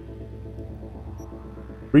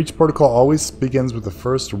 Breach protocol always begins with the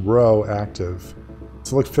first row active.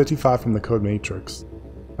 Select 55 from the code matrix.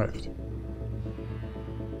 Alright.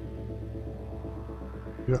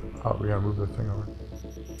 Yeah. Oh, we gotta move the thing over.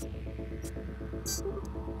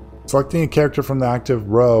 Selecting a character from the active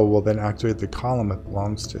row will then activate the column it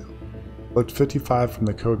belongs to. Select 55 from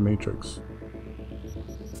the code matrix.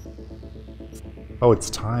 Oh, it's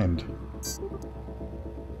timed.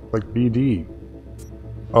 Like BD.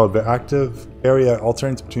 Oh, the active area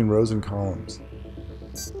alternates between rows and columns.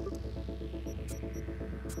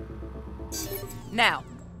 Now,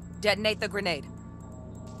 detonate the grenade.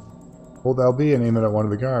 Hold LB and aim it at one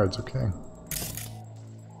of the guards. Okay.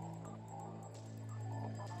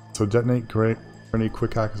 So detonate grenade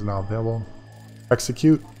quick hack is now available.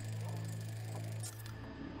 Execute.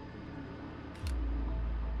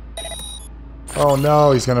 Oh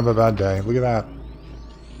no, he's gonna have a bad day. Look at that.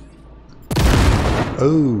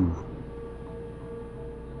 Oh.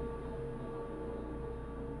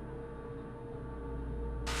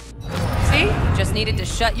 See? Just needed to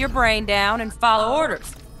shut your brain down and follow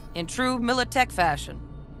orders. In true Militech fashion.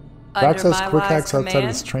 That says my quick wise hacks outside command,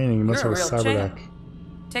 his training. He must have you're a a real cyber champ. deck.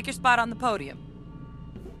 Take your spot on the podium.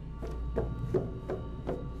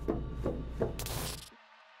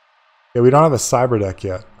 Yeah, we don't have a cyber deck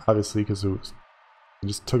yet, obviously, because it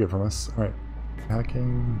just took it from us. Alright.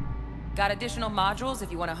 Hacking. Got additional modules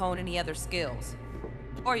if you want to hone any other skills.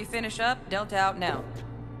 Or you finish up, Delta out now.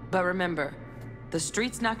 But remember, the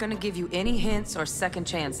street's not going to give you any hints or second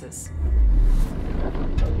chances.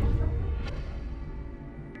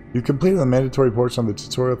 You completed the mandatory portion of the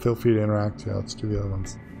tutorial. Feel free to interact. Yeah, let's do the other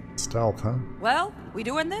ones. Stealth, huh? Well, we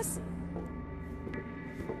doing this?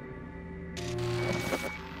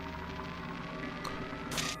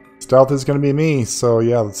 Stealth is going to be me, so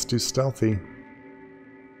yeah, let's do stealthy.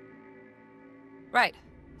 Right.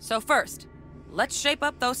 So first, let's shape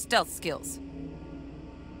up those stealth skills.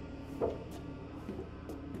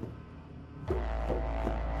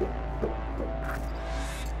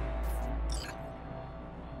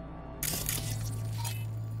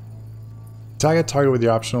 Tag a target with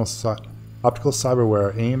your optical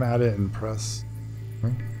cyberware. Aim at it and press.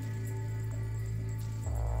 Okay.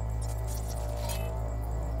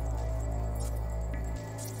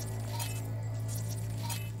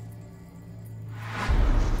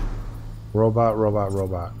 Robot, robot,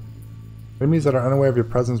 robot. Enemies that are unaware of your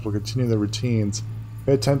presence will continue their routines.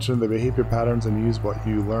 Pay attention to the behavior patterns and use what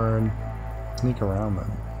you learn. Sneak around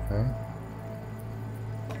them. Okay.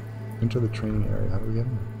 Enter the training area. How do we get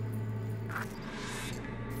in?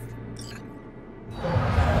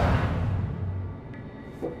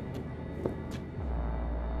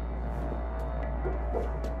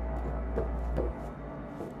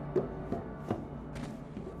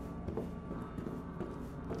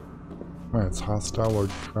 Alright, it's hostile or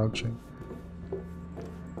crouching.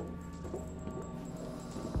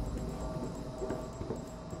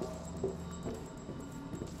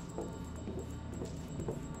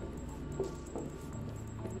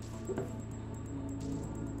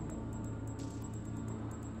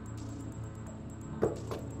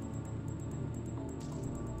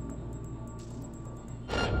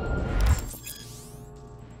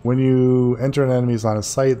 When you enter an enemy's line of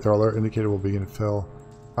sight, their alert indicator will begin to fill.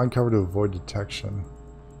 Find cover to avoid detection.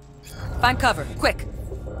 Find cover, quick.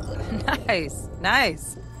 Nice,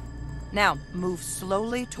 nice. Now, move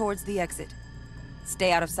slowly towards the exit.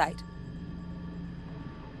 Stay out of sight.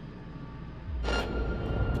 I'm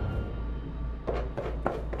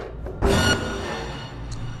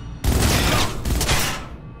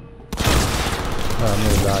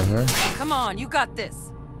gonna die here. Come on, you got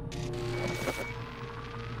this.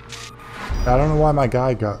 I don't know why my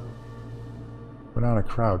guy went on a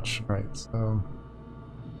crouch. Right, so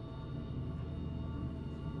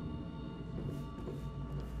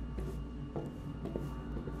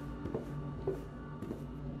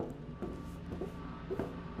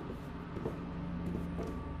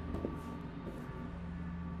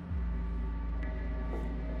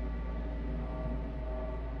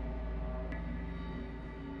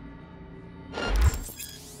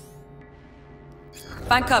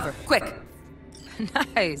Find cover, quick.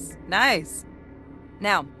 Nice, nice.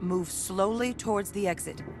 Now, move slowly towards the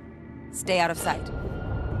exit. Stay out of sight.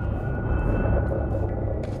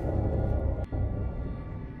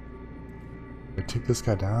 Did I take this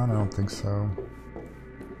guy down? I don't think so.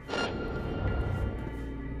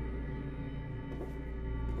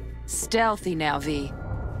 Stealthy now, V.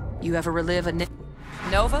 You ever relive a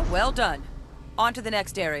Nova, well done. On to the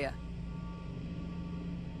next area.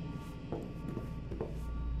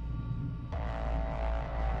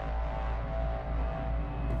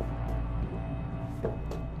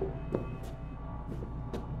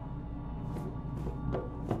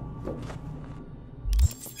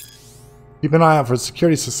 Keep an eye out for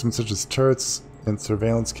security systems such as turrets and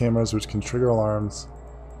surveillance cameras, which can trigger alarms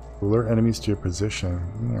to alert enemies to your position.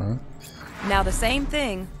 Alright. Now the same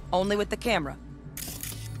thing, only with the camera.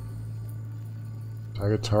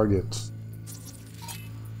 Tag a target.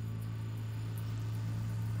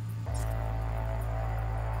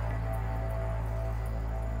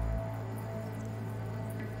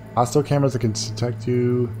 Hostile cameras that can detect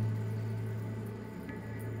you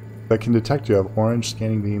that can detect you have orange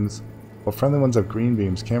scanning beams, while friendly ones have green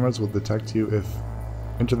beams. Cameras will detect you if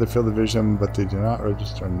enter the field of vision, but they do not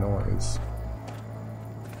register noise.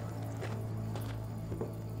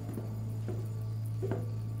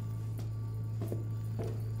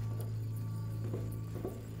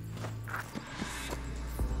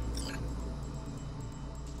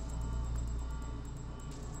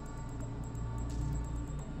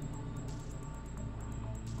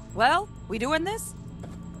 Well, we doing this?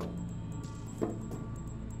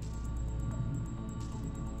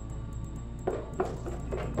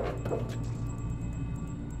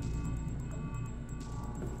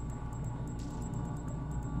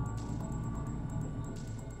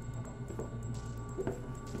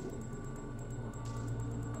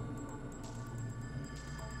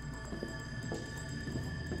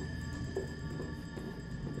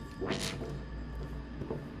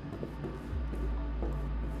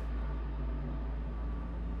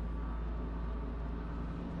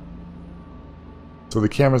 So the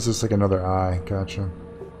camera's just like another eye. Gotcha.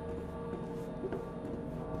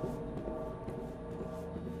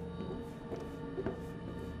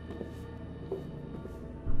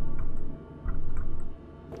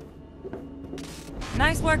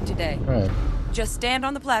 Nice work today. All right. Just stand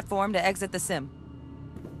on the platform to exit the sim.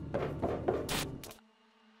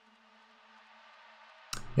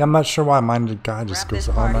 Yeah, I'm not sure why minded guy just Wrap goes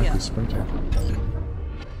this party automatically up. sprinting.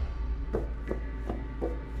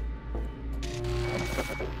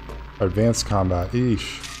 Advanced combat.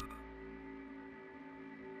 Eesh.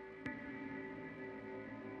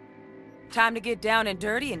 Time to get down and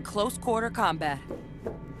dirty in close quarter combat.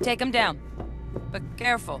 Take him down. But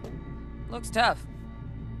careful. Looks tough.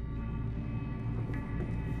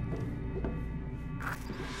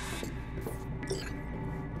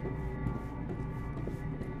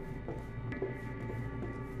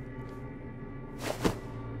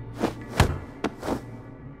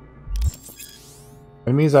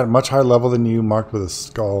 Enemies at a much higher level than you, marked with a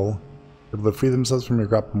skull, able to free themselves from your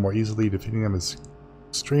grapple more easily. Defeating them is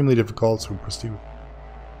extremely difficult, so proceed.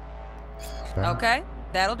 Okay,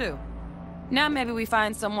 that'll do. Now maybe we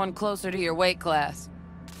find someone closer to your weight class.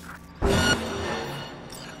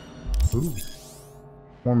 Ooh.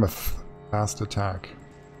 Form a fast attack.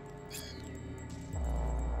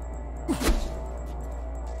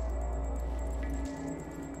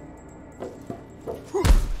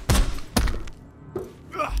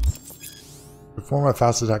 Perform a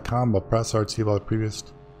fast attack combo. Press RT while the previous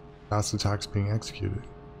fast attack is being executed.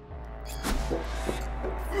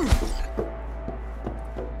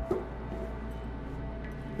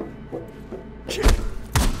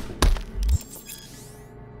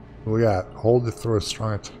 What we got? Hold to throw a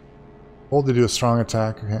strong attack. Hold to do a strong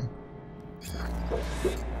attack, okay.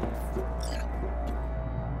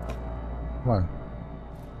 Come on.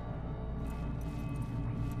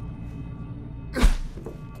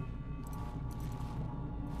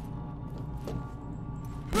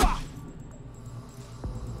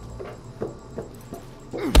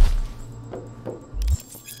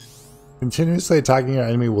 Continuously attacking your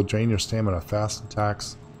enemy will drain your stamina. Fast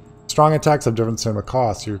attacks. Strong attacks have different stamina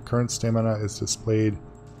costs. Your current stamina is displayed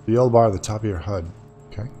the yellow bar at the top of your HUD.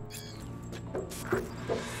 Okay.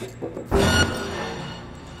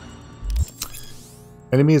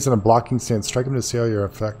 Enemy is in a blocking stance. Strike him to see how your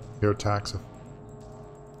attacks.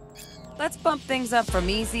 Let's bump things up from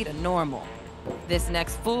easy to normal. This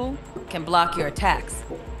next fool can block your attacks.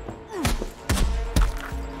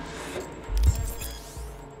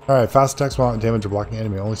 Alright, fast attacks will not damage a blocking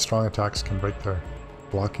enemy. Only strong attacks can break their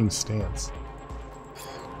blocking stance.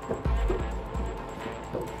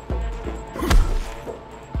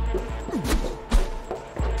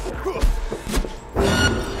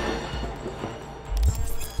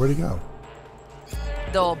 Where'd he go?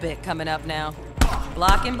 Dull bit coming up now.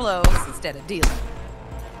 Blocking blows instead of dealing.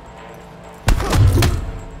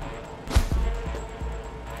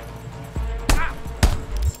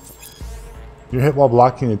 You're hit while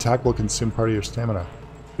blocking. The attack will consume part of your stamina.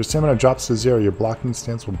 If your stamina drops to 0, your blocking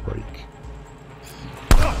stance will break.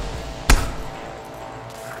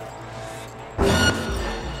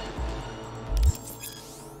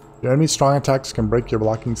 Your enemy's strong attacks can break your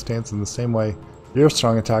blocking stance in the same way your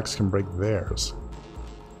strong attacks can break theirs.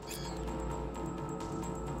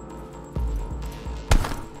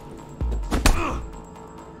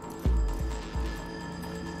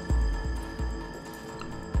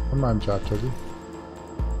 Come on, Jack Turkey.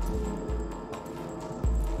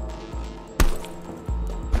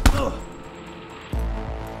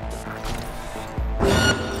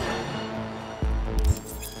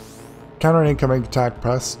 Counter an incoming attack,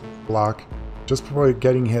 press block just before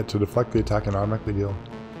getting hit to deflect the attack and automatically deal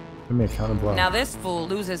Give me a counter blow. Now this fool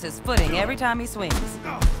loses his footing every time he swings.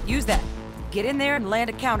 Use that. Get in there and land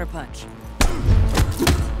a counterpunch.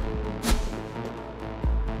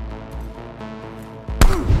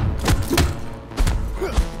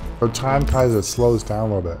 So time kind of slows down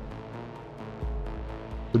a little bit.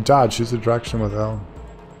 The dodge, choose the direction with L.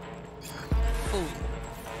 Ooh.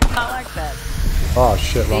 I like that. Oh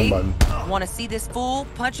shit, wrong button. Want to see this fool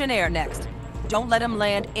punch in air next. Don't let him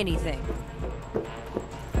land anything.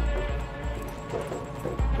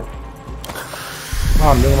 Oh,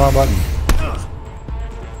 I'm doing the wrong button.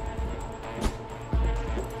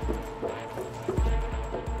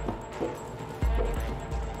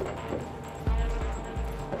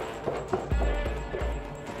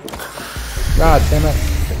 God damn it.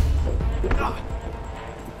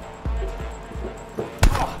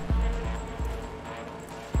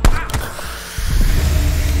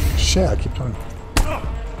 Shit, I keep trying.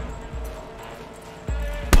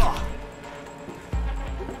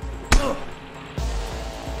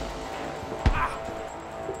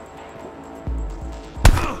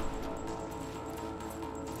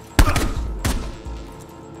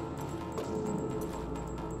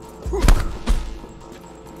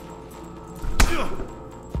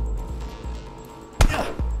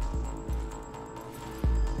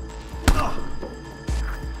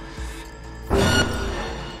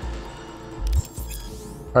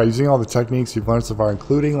 Alright, using all the techniques you've learned so far,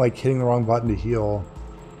 including like hitting the wrong button to heal.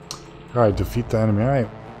 Alright, defeat the enemy. Alright,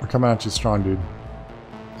 we're coming at you strong, dude.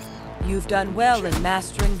 You've done well in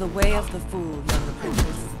mastering the way of the fool, young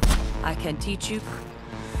apprentice. I can teach you.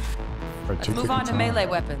 Let's move on to melee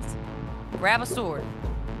weapons. Grab a sword.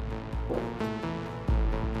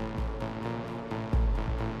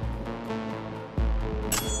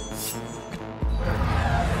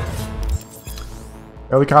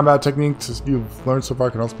 Early combat techniques you've learned so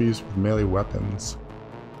far can also be used with melee weapons.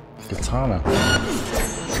 Katana.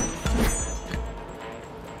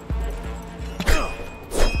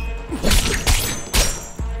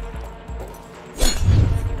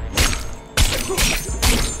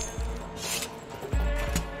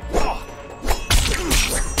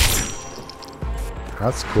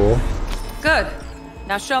 That's cool. Good.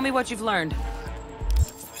 Now show me what you've learned.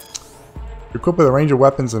 You're equipped with a range of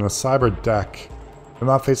weapons and a cyber deck. Do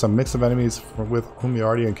not face a mix of enemies with whom you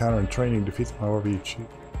already encounter in training. Defeat them however you choose.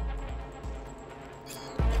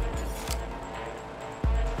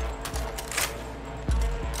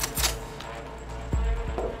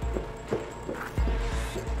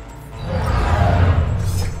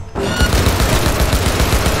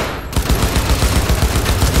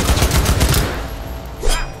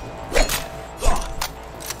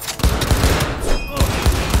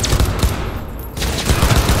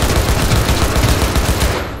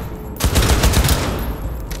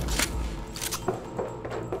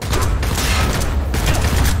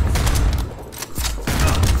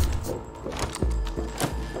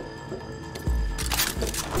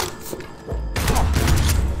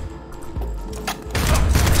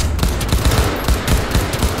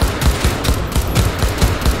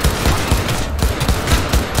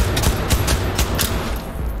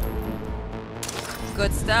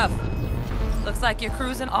 Good stuff. Looks like you're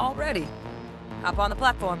cruising already. Hop on the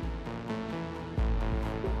platform.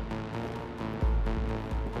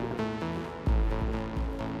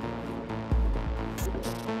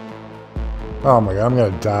 Oh my god, I'm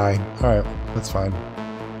gonna die. Alright, that's fine.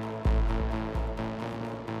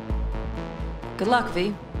 Good luck,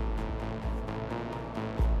 V.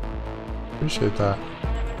 Appreciate that.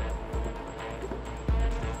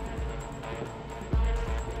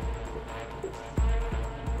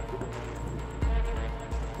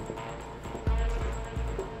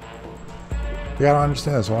 You gotta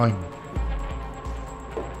understand this, why?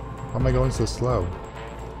 Why am I going so slow?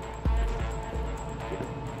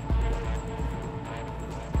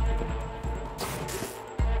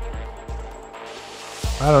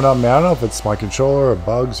 I don't know, man. I don't know if it's my controller or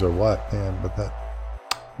bugs or what, man, but that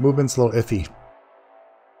movement's a little iffy.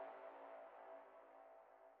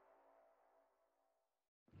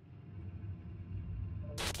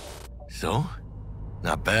 So?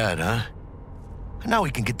 Not bad, huh? Now we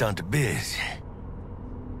can get down to biz.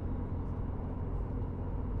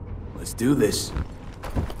 Let's do this.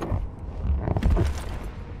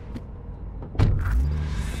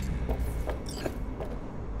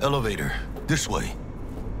 Elevator, this way.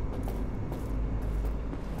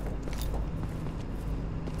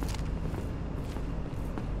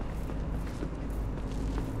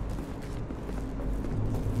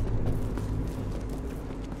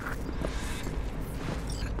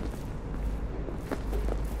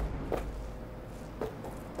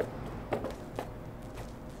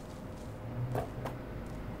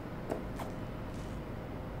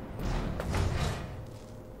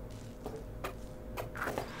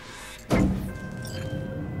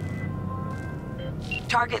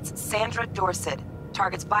 Target's Sandra Dorset.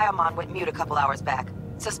 Target's biomon went mute a couple hours back.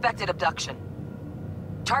 Suspected abduction.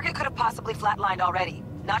 Target could have possibly flatlined already.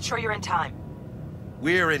 Not sure you're in time.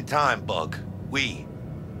 We're in time, Bug. We.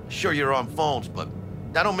 Sure you're on phones, but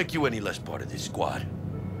that don't make you any less part of this squad.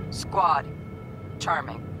 Squad.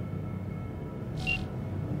 Charming.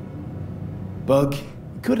 Bug,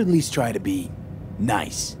 you could at least try to be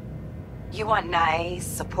nice. You want nice,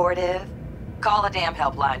 supportive? Call a damn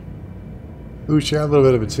helpline. Ooh, she got a little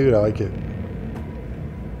bit of a toot. I like it.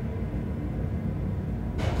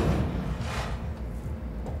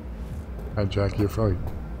 Hi, Jackie, you're funny.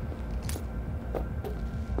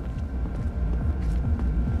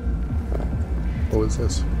 What was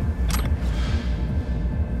this?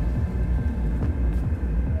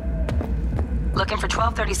 Looking for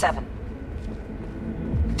 1237.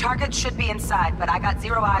 Target should be inside, but I got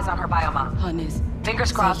zero eyes on her biomon. Honest.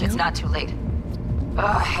 Fingers crossed it's not too late. Ugh,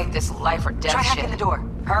 I hate this life or death shit. Try hacking the door.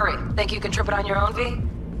 Hurry. Think you can trip it on your own, V?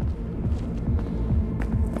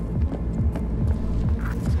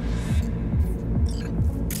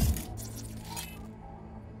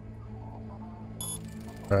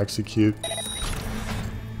 Execute.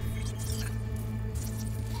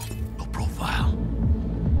 No profile.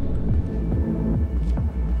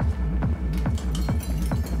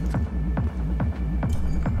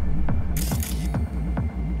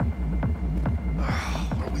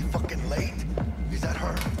 Are we fucking late? Is that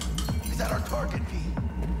her? Is that our target, V?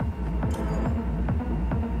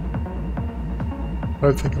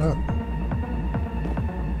 How do I pick it up?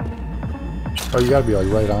 Oh, you gotta be like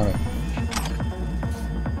right on it.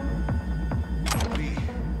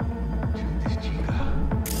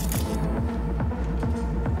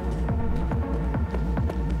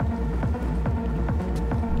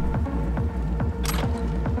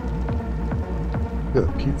 Look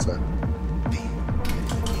at the pizza.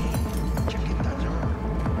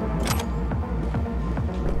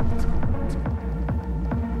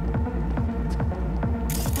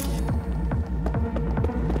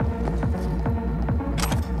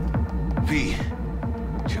 V,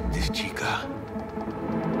 check this chica.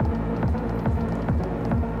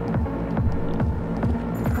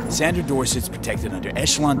 Sandra Dorset's protected under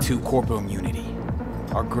Echelon 2 Corpo Immunity.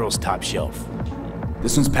 Our girl's top shelf.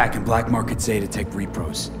 This one's packing black market Zetatech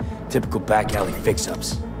repros. Typical back alley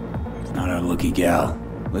fix-ups. Not our lucky gal.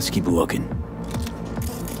 Let's keep looking.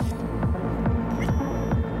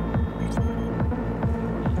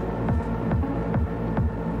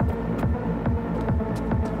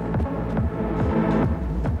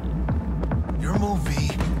 Your move,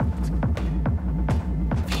 V.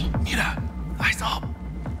 V, mira. Eyes up.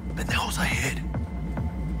 Pendejos ahead.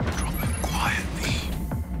 Drop it quiet, V.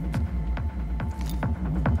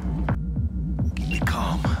 Keep it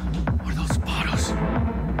calm, or they'll spot us.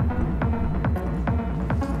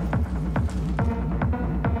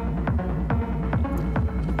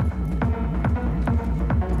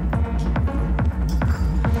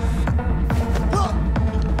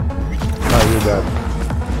 Oh, you're dead.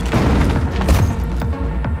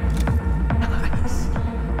 Nice.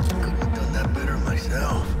 Couldn't have done that better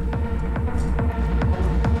myself.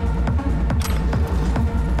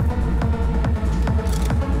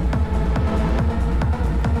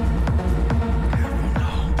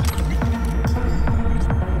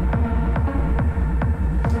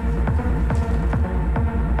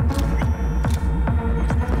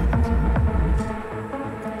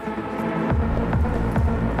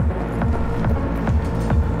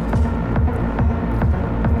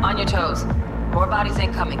 On your toes. More bodies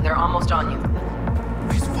incoming. They're almost on you.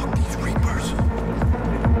 Please fuck these Reapers.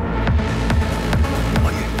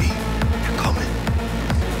 On your feet. You're coming.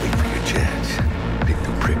 Wait for your chance. Pick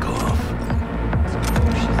the prick off.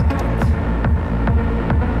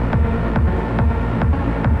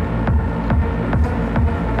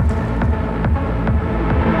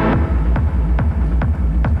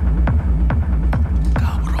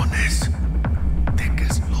 Cabrones.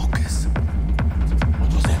 Teques locos.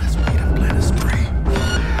 Otros eres made and plan a spree.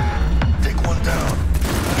 Take one down.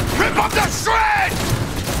 Rip up the shred!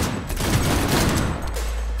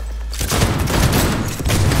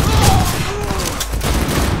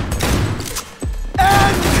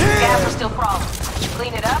 Gas are still crawling.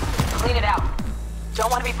 Clean it up, clean it out.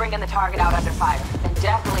 Don't want to be bringing the target out under fire. And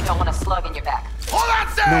definitely don't want a slug in your back. Hold on,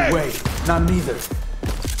 No way. Not neither.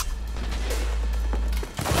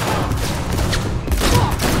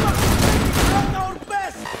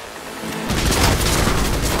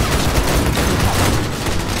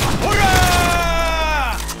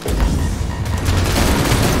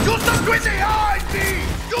 You stop twitching hard, V!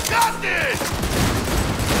 You got this!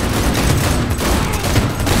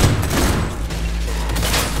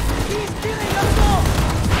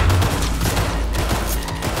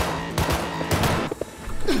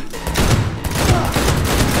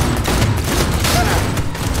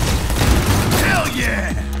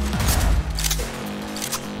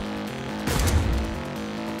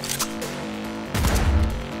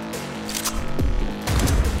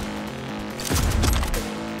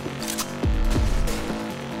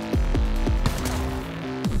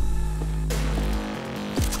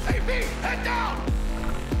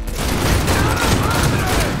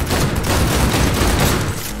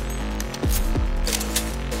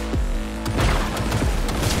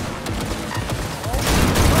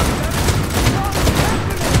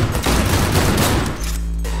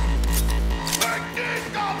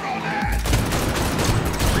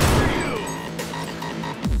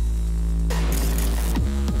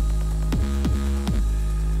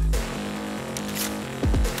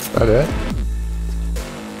 that it?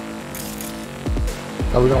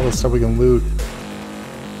 Oh, we got all this stuff we can loot.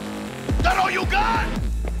 That all you got?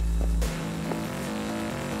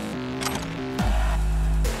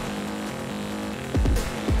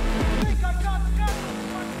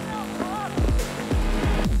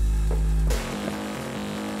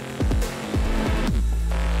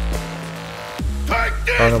 Take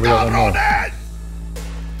this, Oh no, we got one more. cabrones!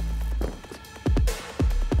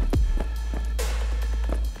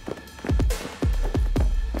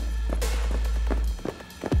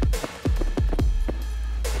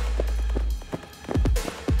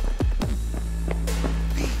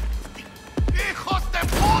 ¡Hijos de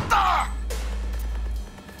puta!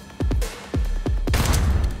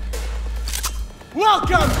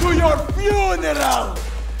 Welcome to your funeral!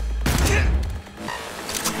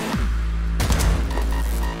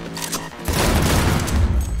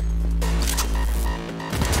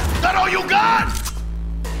 That all you got?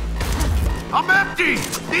 I'm empty!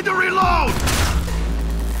 Need to reload!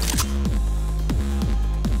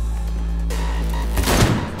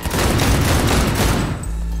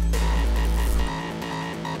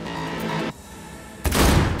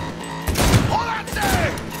 Hold that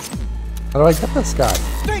thing! How do I get this guy?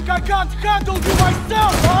 Think I can't handle you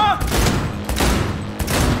myself, huh?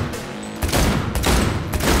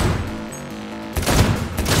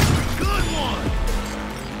 Good one!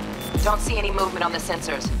 Don't see any movement on the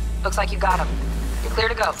sensors. Looks like you got him. You're clear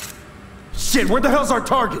to go. Shit, where the hell's our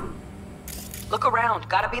target? Look around.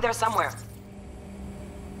 Gotta be there somewhere.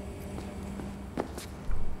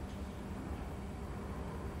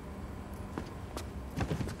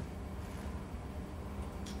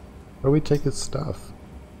 Where do we take his stuff?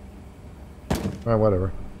 Alright,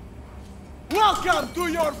 whatever. Welcome to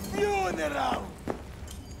your funeral!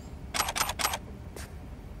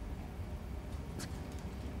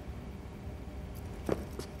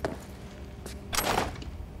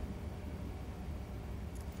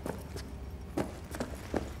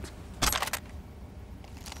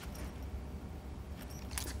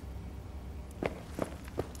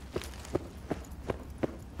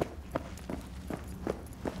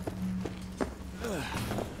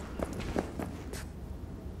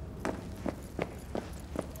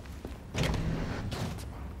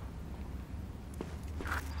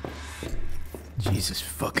 Jesus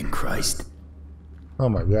fucking Christ. Oh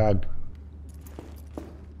my god.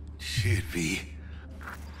 Shit, V.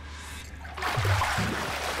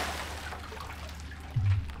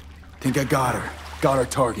 Think I got her. Got our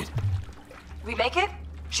target. We make it?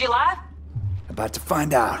 She alive? About to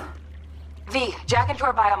find out. V, jack into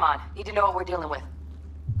her biomon. Need to know what we're dealing with.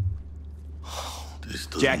 This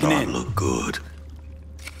does Jacking not in. look good.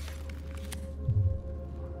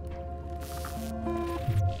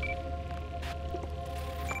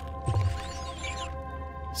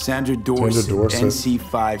 Sandra Dorset, Dorset.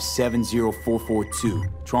 NC570442.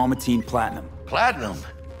 Trauma Team Platinum. Platinum?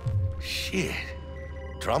 Shit.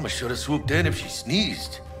 Trauma should have swooped in if she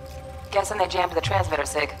sneezed. Guessing they jammed the transmitter,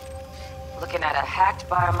 Sig. Looking at a hacked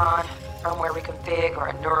biomon, firmware reconfig, or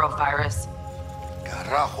a neurovirus.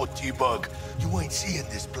 Carajo, T-Bug. You ain't seeing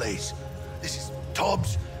this place. This is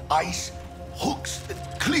tubs, ice, hooks, and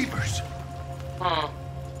cleavers.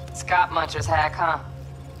 Scott Muncher's hack, huh?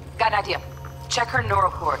 Got an idea. Check her neural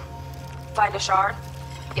cord. Find a shard?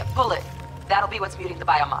 Yeah, pull it. That'll be what's muting the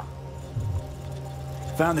biomon.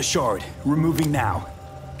 Found the shard. Removing now.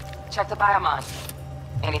 Check the biomon.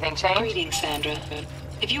 Anything change? Greetings, Sandra.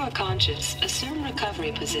 If you are conscious, assume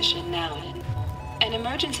recovery position now. An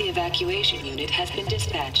emergency evacuation unit has been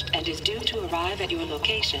dispatched and is due to arrive at your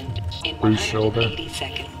location in 180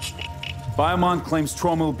 seconds. Biomon claims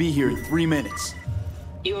trauma will be here in 3 minutes.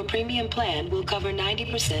 Your premium plan will cover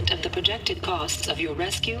 90% of the projected costs of your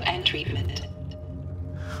rescue and treatment.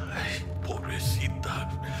 Pobrecita.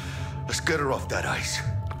 Let's get her off that ice.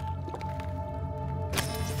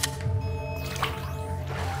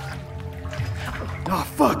 Oh,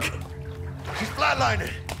 fuck! She's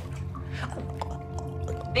flatlining.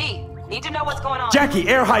 B, need to know what's going on. Jackie,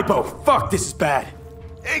 air hypo! Fuck, this is bad.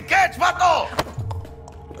 Hey, catch, vato!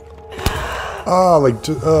 Oh,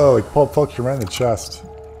 like Pulp Fiction right in the chest.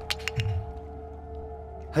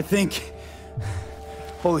 I think...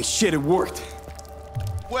 Holy shit, it worked.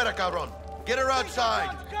 Fuera, cabrón. Get her outside.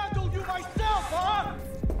 I can't handle you myself, huh?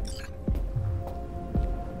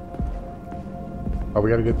 Oh, we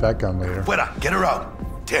gotta get that gun later. Fuera, get her out.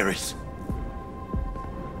 Terrace.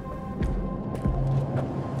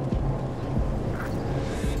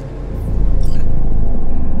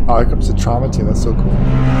 Oh, here comes the trauma team. That's so cool.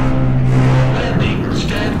 Landing,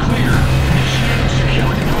 stand clear. Initiate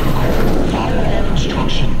security protocol. Follow all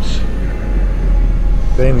instructions.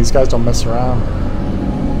 They didn't these guys don't mess around.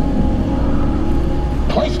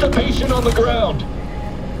 Place the patient on the ground.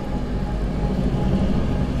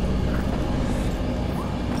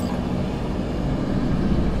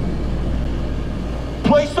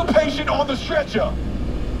 Place the patient on the stretcher.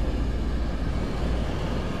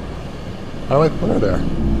 How do I put her there?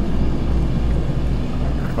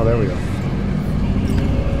 Oh, there we go.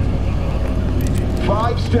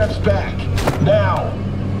 5 steps back. Now.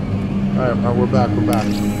 Alright, we're back, we're back.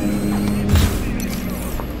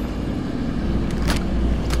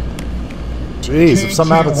 Jeez, if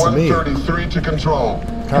something happens to me. 133 to control.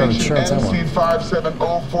 What kind of insurance I want?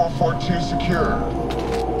 NC570442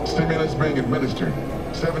 secure. Stimulus being administered.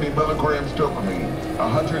 70 milligrams dopamine,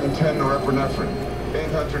 110 norepinephrine,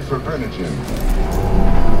 800 fibrinogen.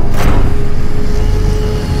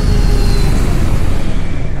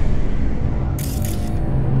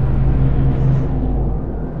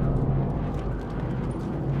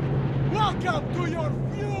 Welcome to your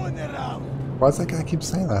funeral. Why does that guy keep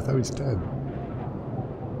saying that? I thought he was dead.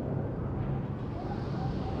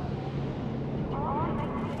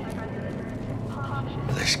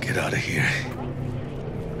 Let's get out of here.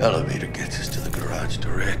 Elevator gets us to the garage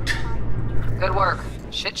direct. Good work.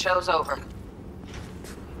 Shit show's over.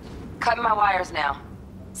 Cutting my wires now.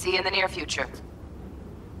 See you in the near future.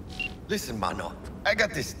 Listen, mano. I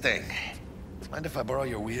got this thing. Mind if I borrow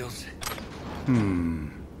your wheels? I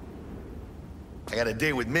got a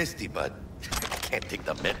date with Misty, but I can't take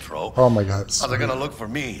the metro. Oh my god. How's it gonna look for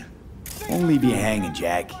me? Won't leave you hanging,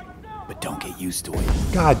 Jack. But don't get used to it.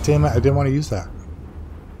 God damn it, I didn't want to use that.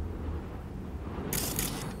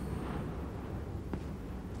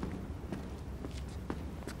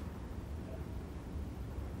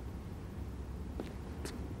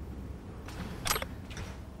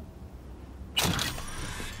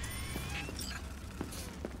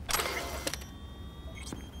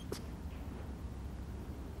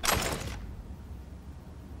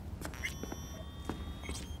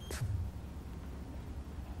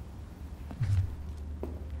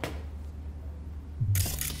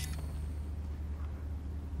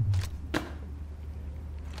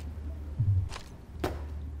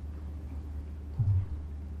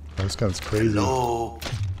 This gun's crazy. Hello?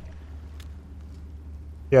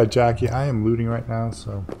 Yeah, Jackie, I am looting right now,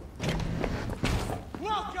 so.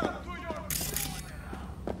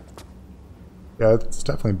 Yeah, it's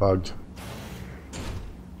definitely bugged.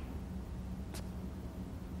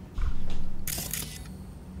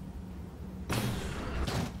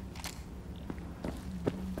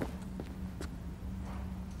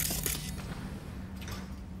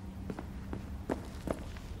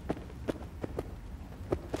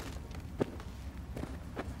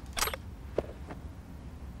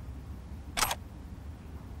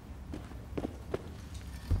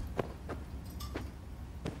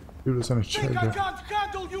 Dude was in a chair. I can't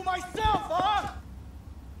handle you myself, huh?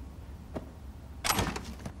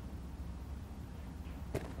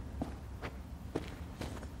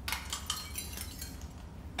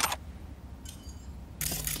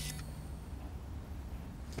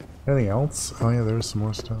 Anything else? Oh yeah, there's some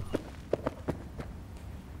more stuff.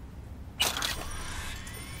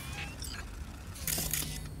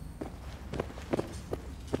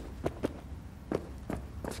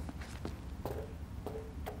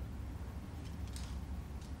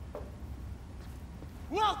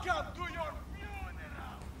 Welcome to your funeral.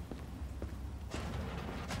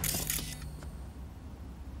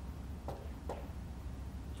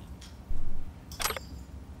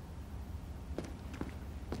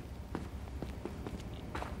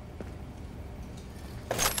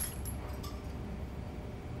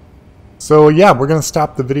 So yeah, we're gonna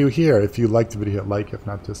stop the video here. If you liked the video, like. If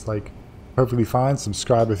not, dislike. Perfectly fine.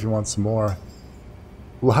 Subscribe if you want some more.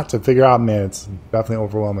 A lot to figure out, man. It's definitely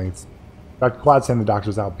overwhelming. Dr. Quad saying the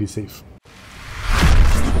doctor's out. Be safe.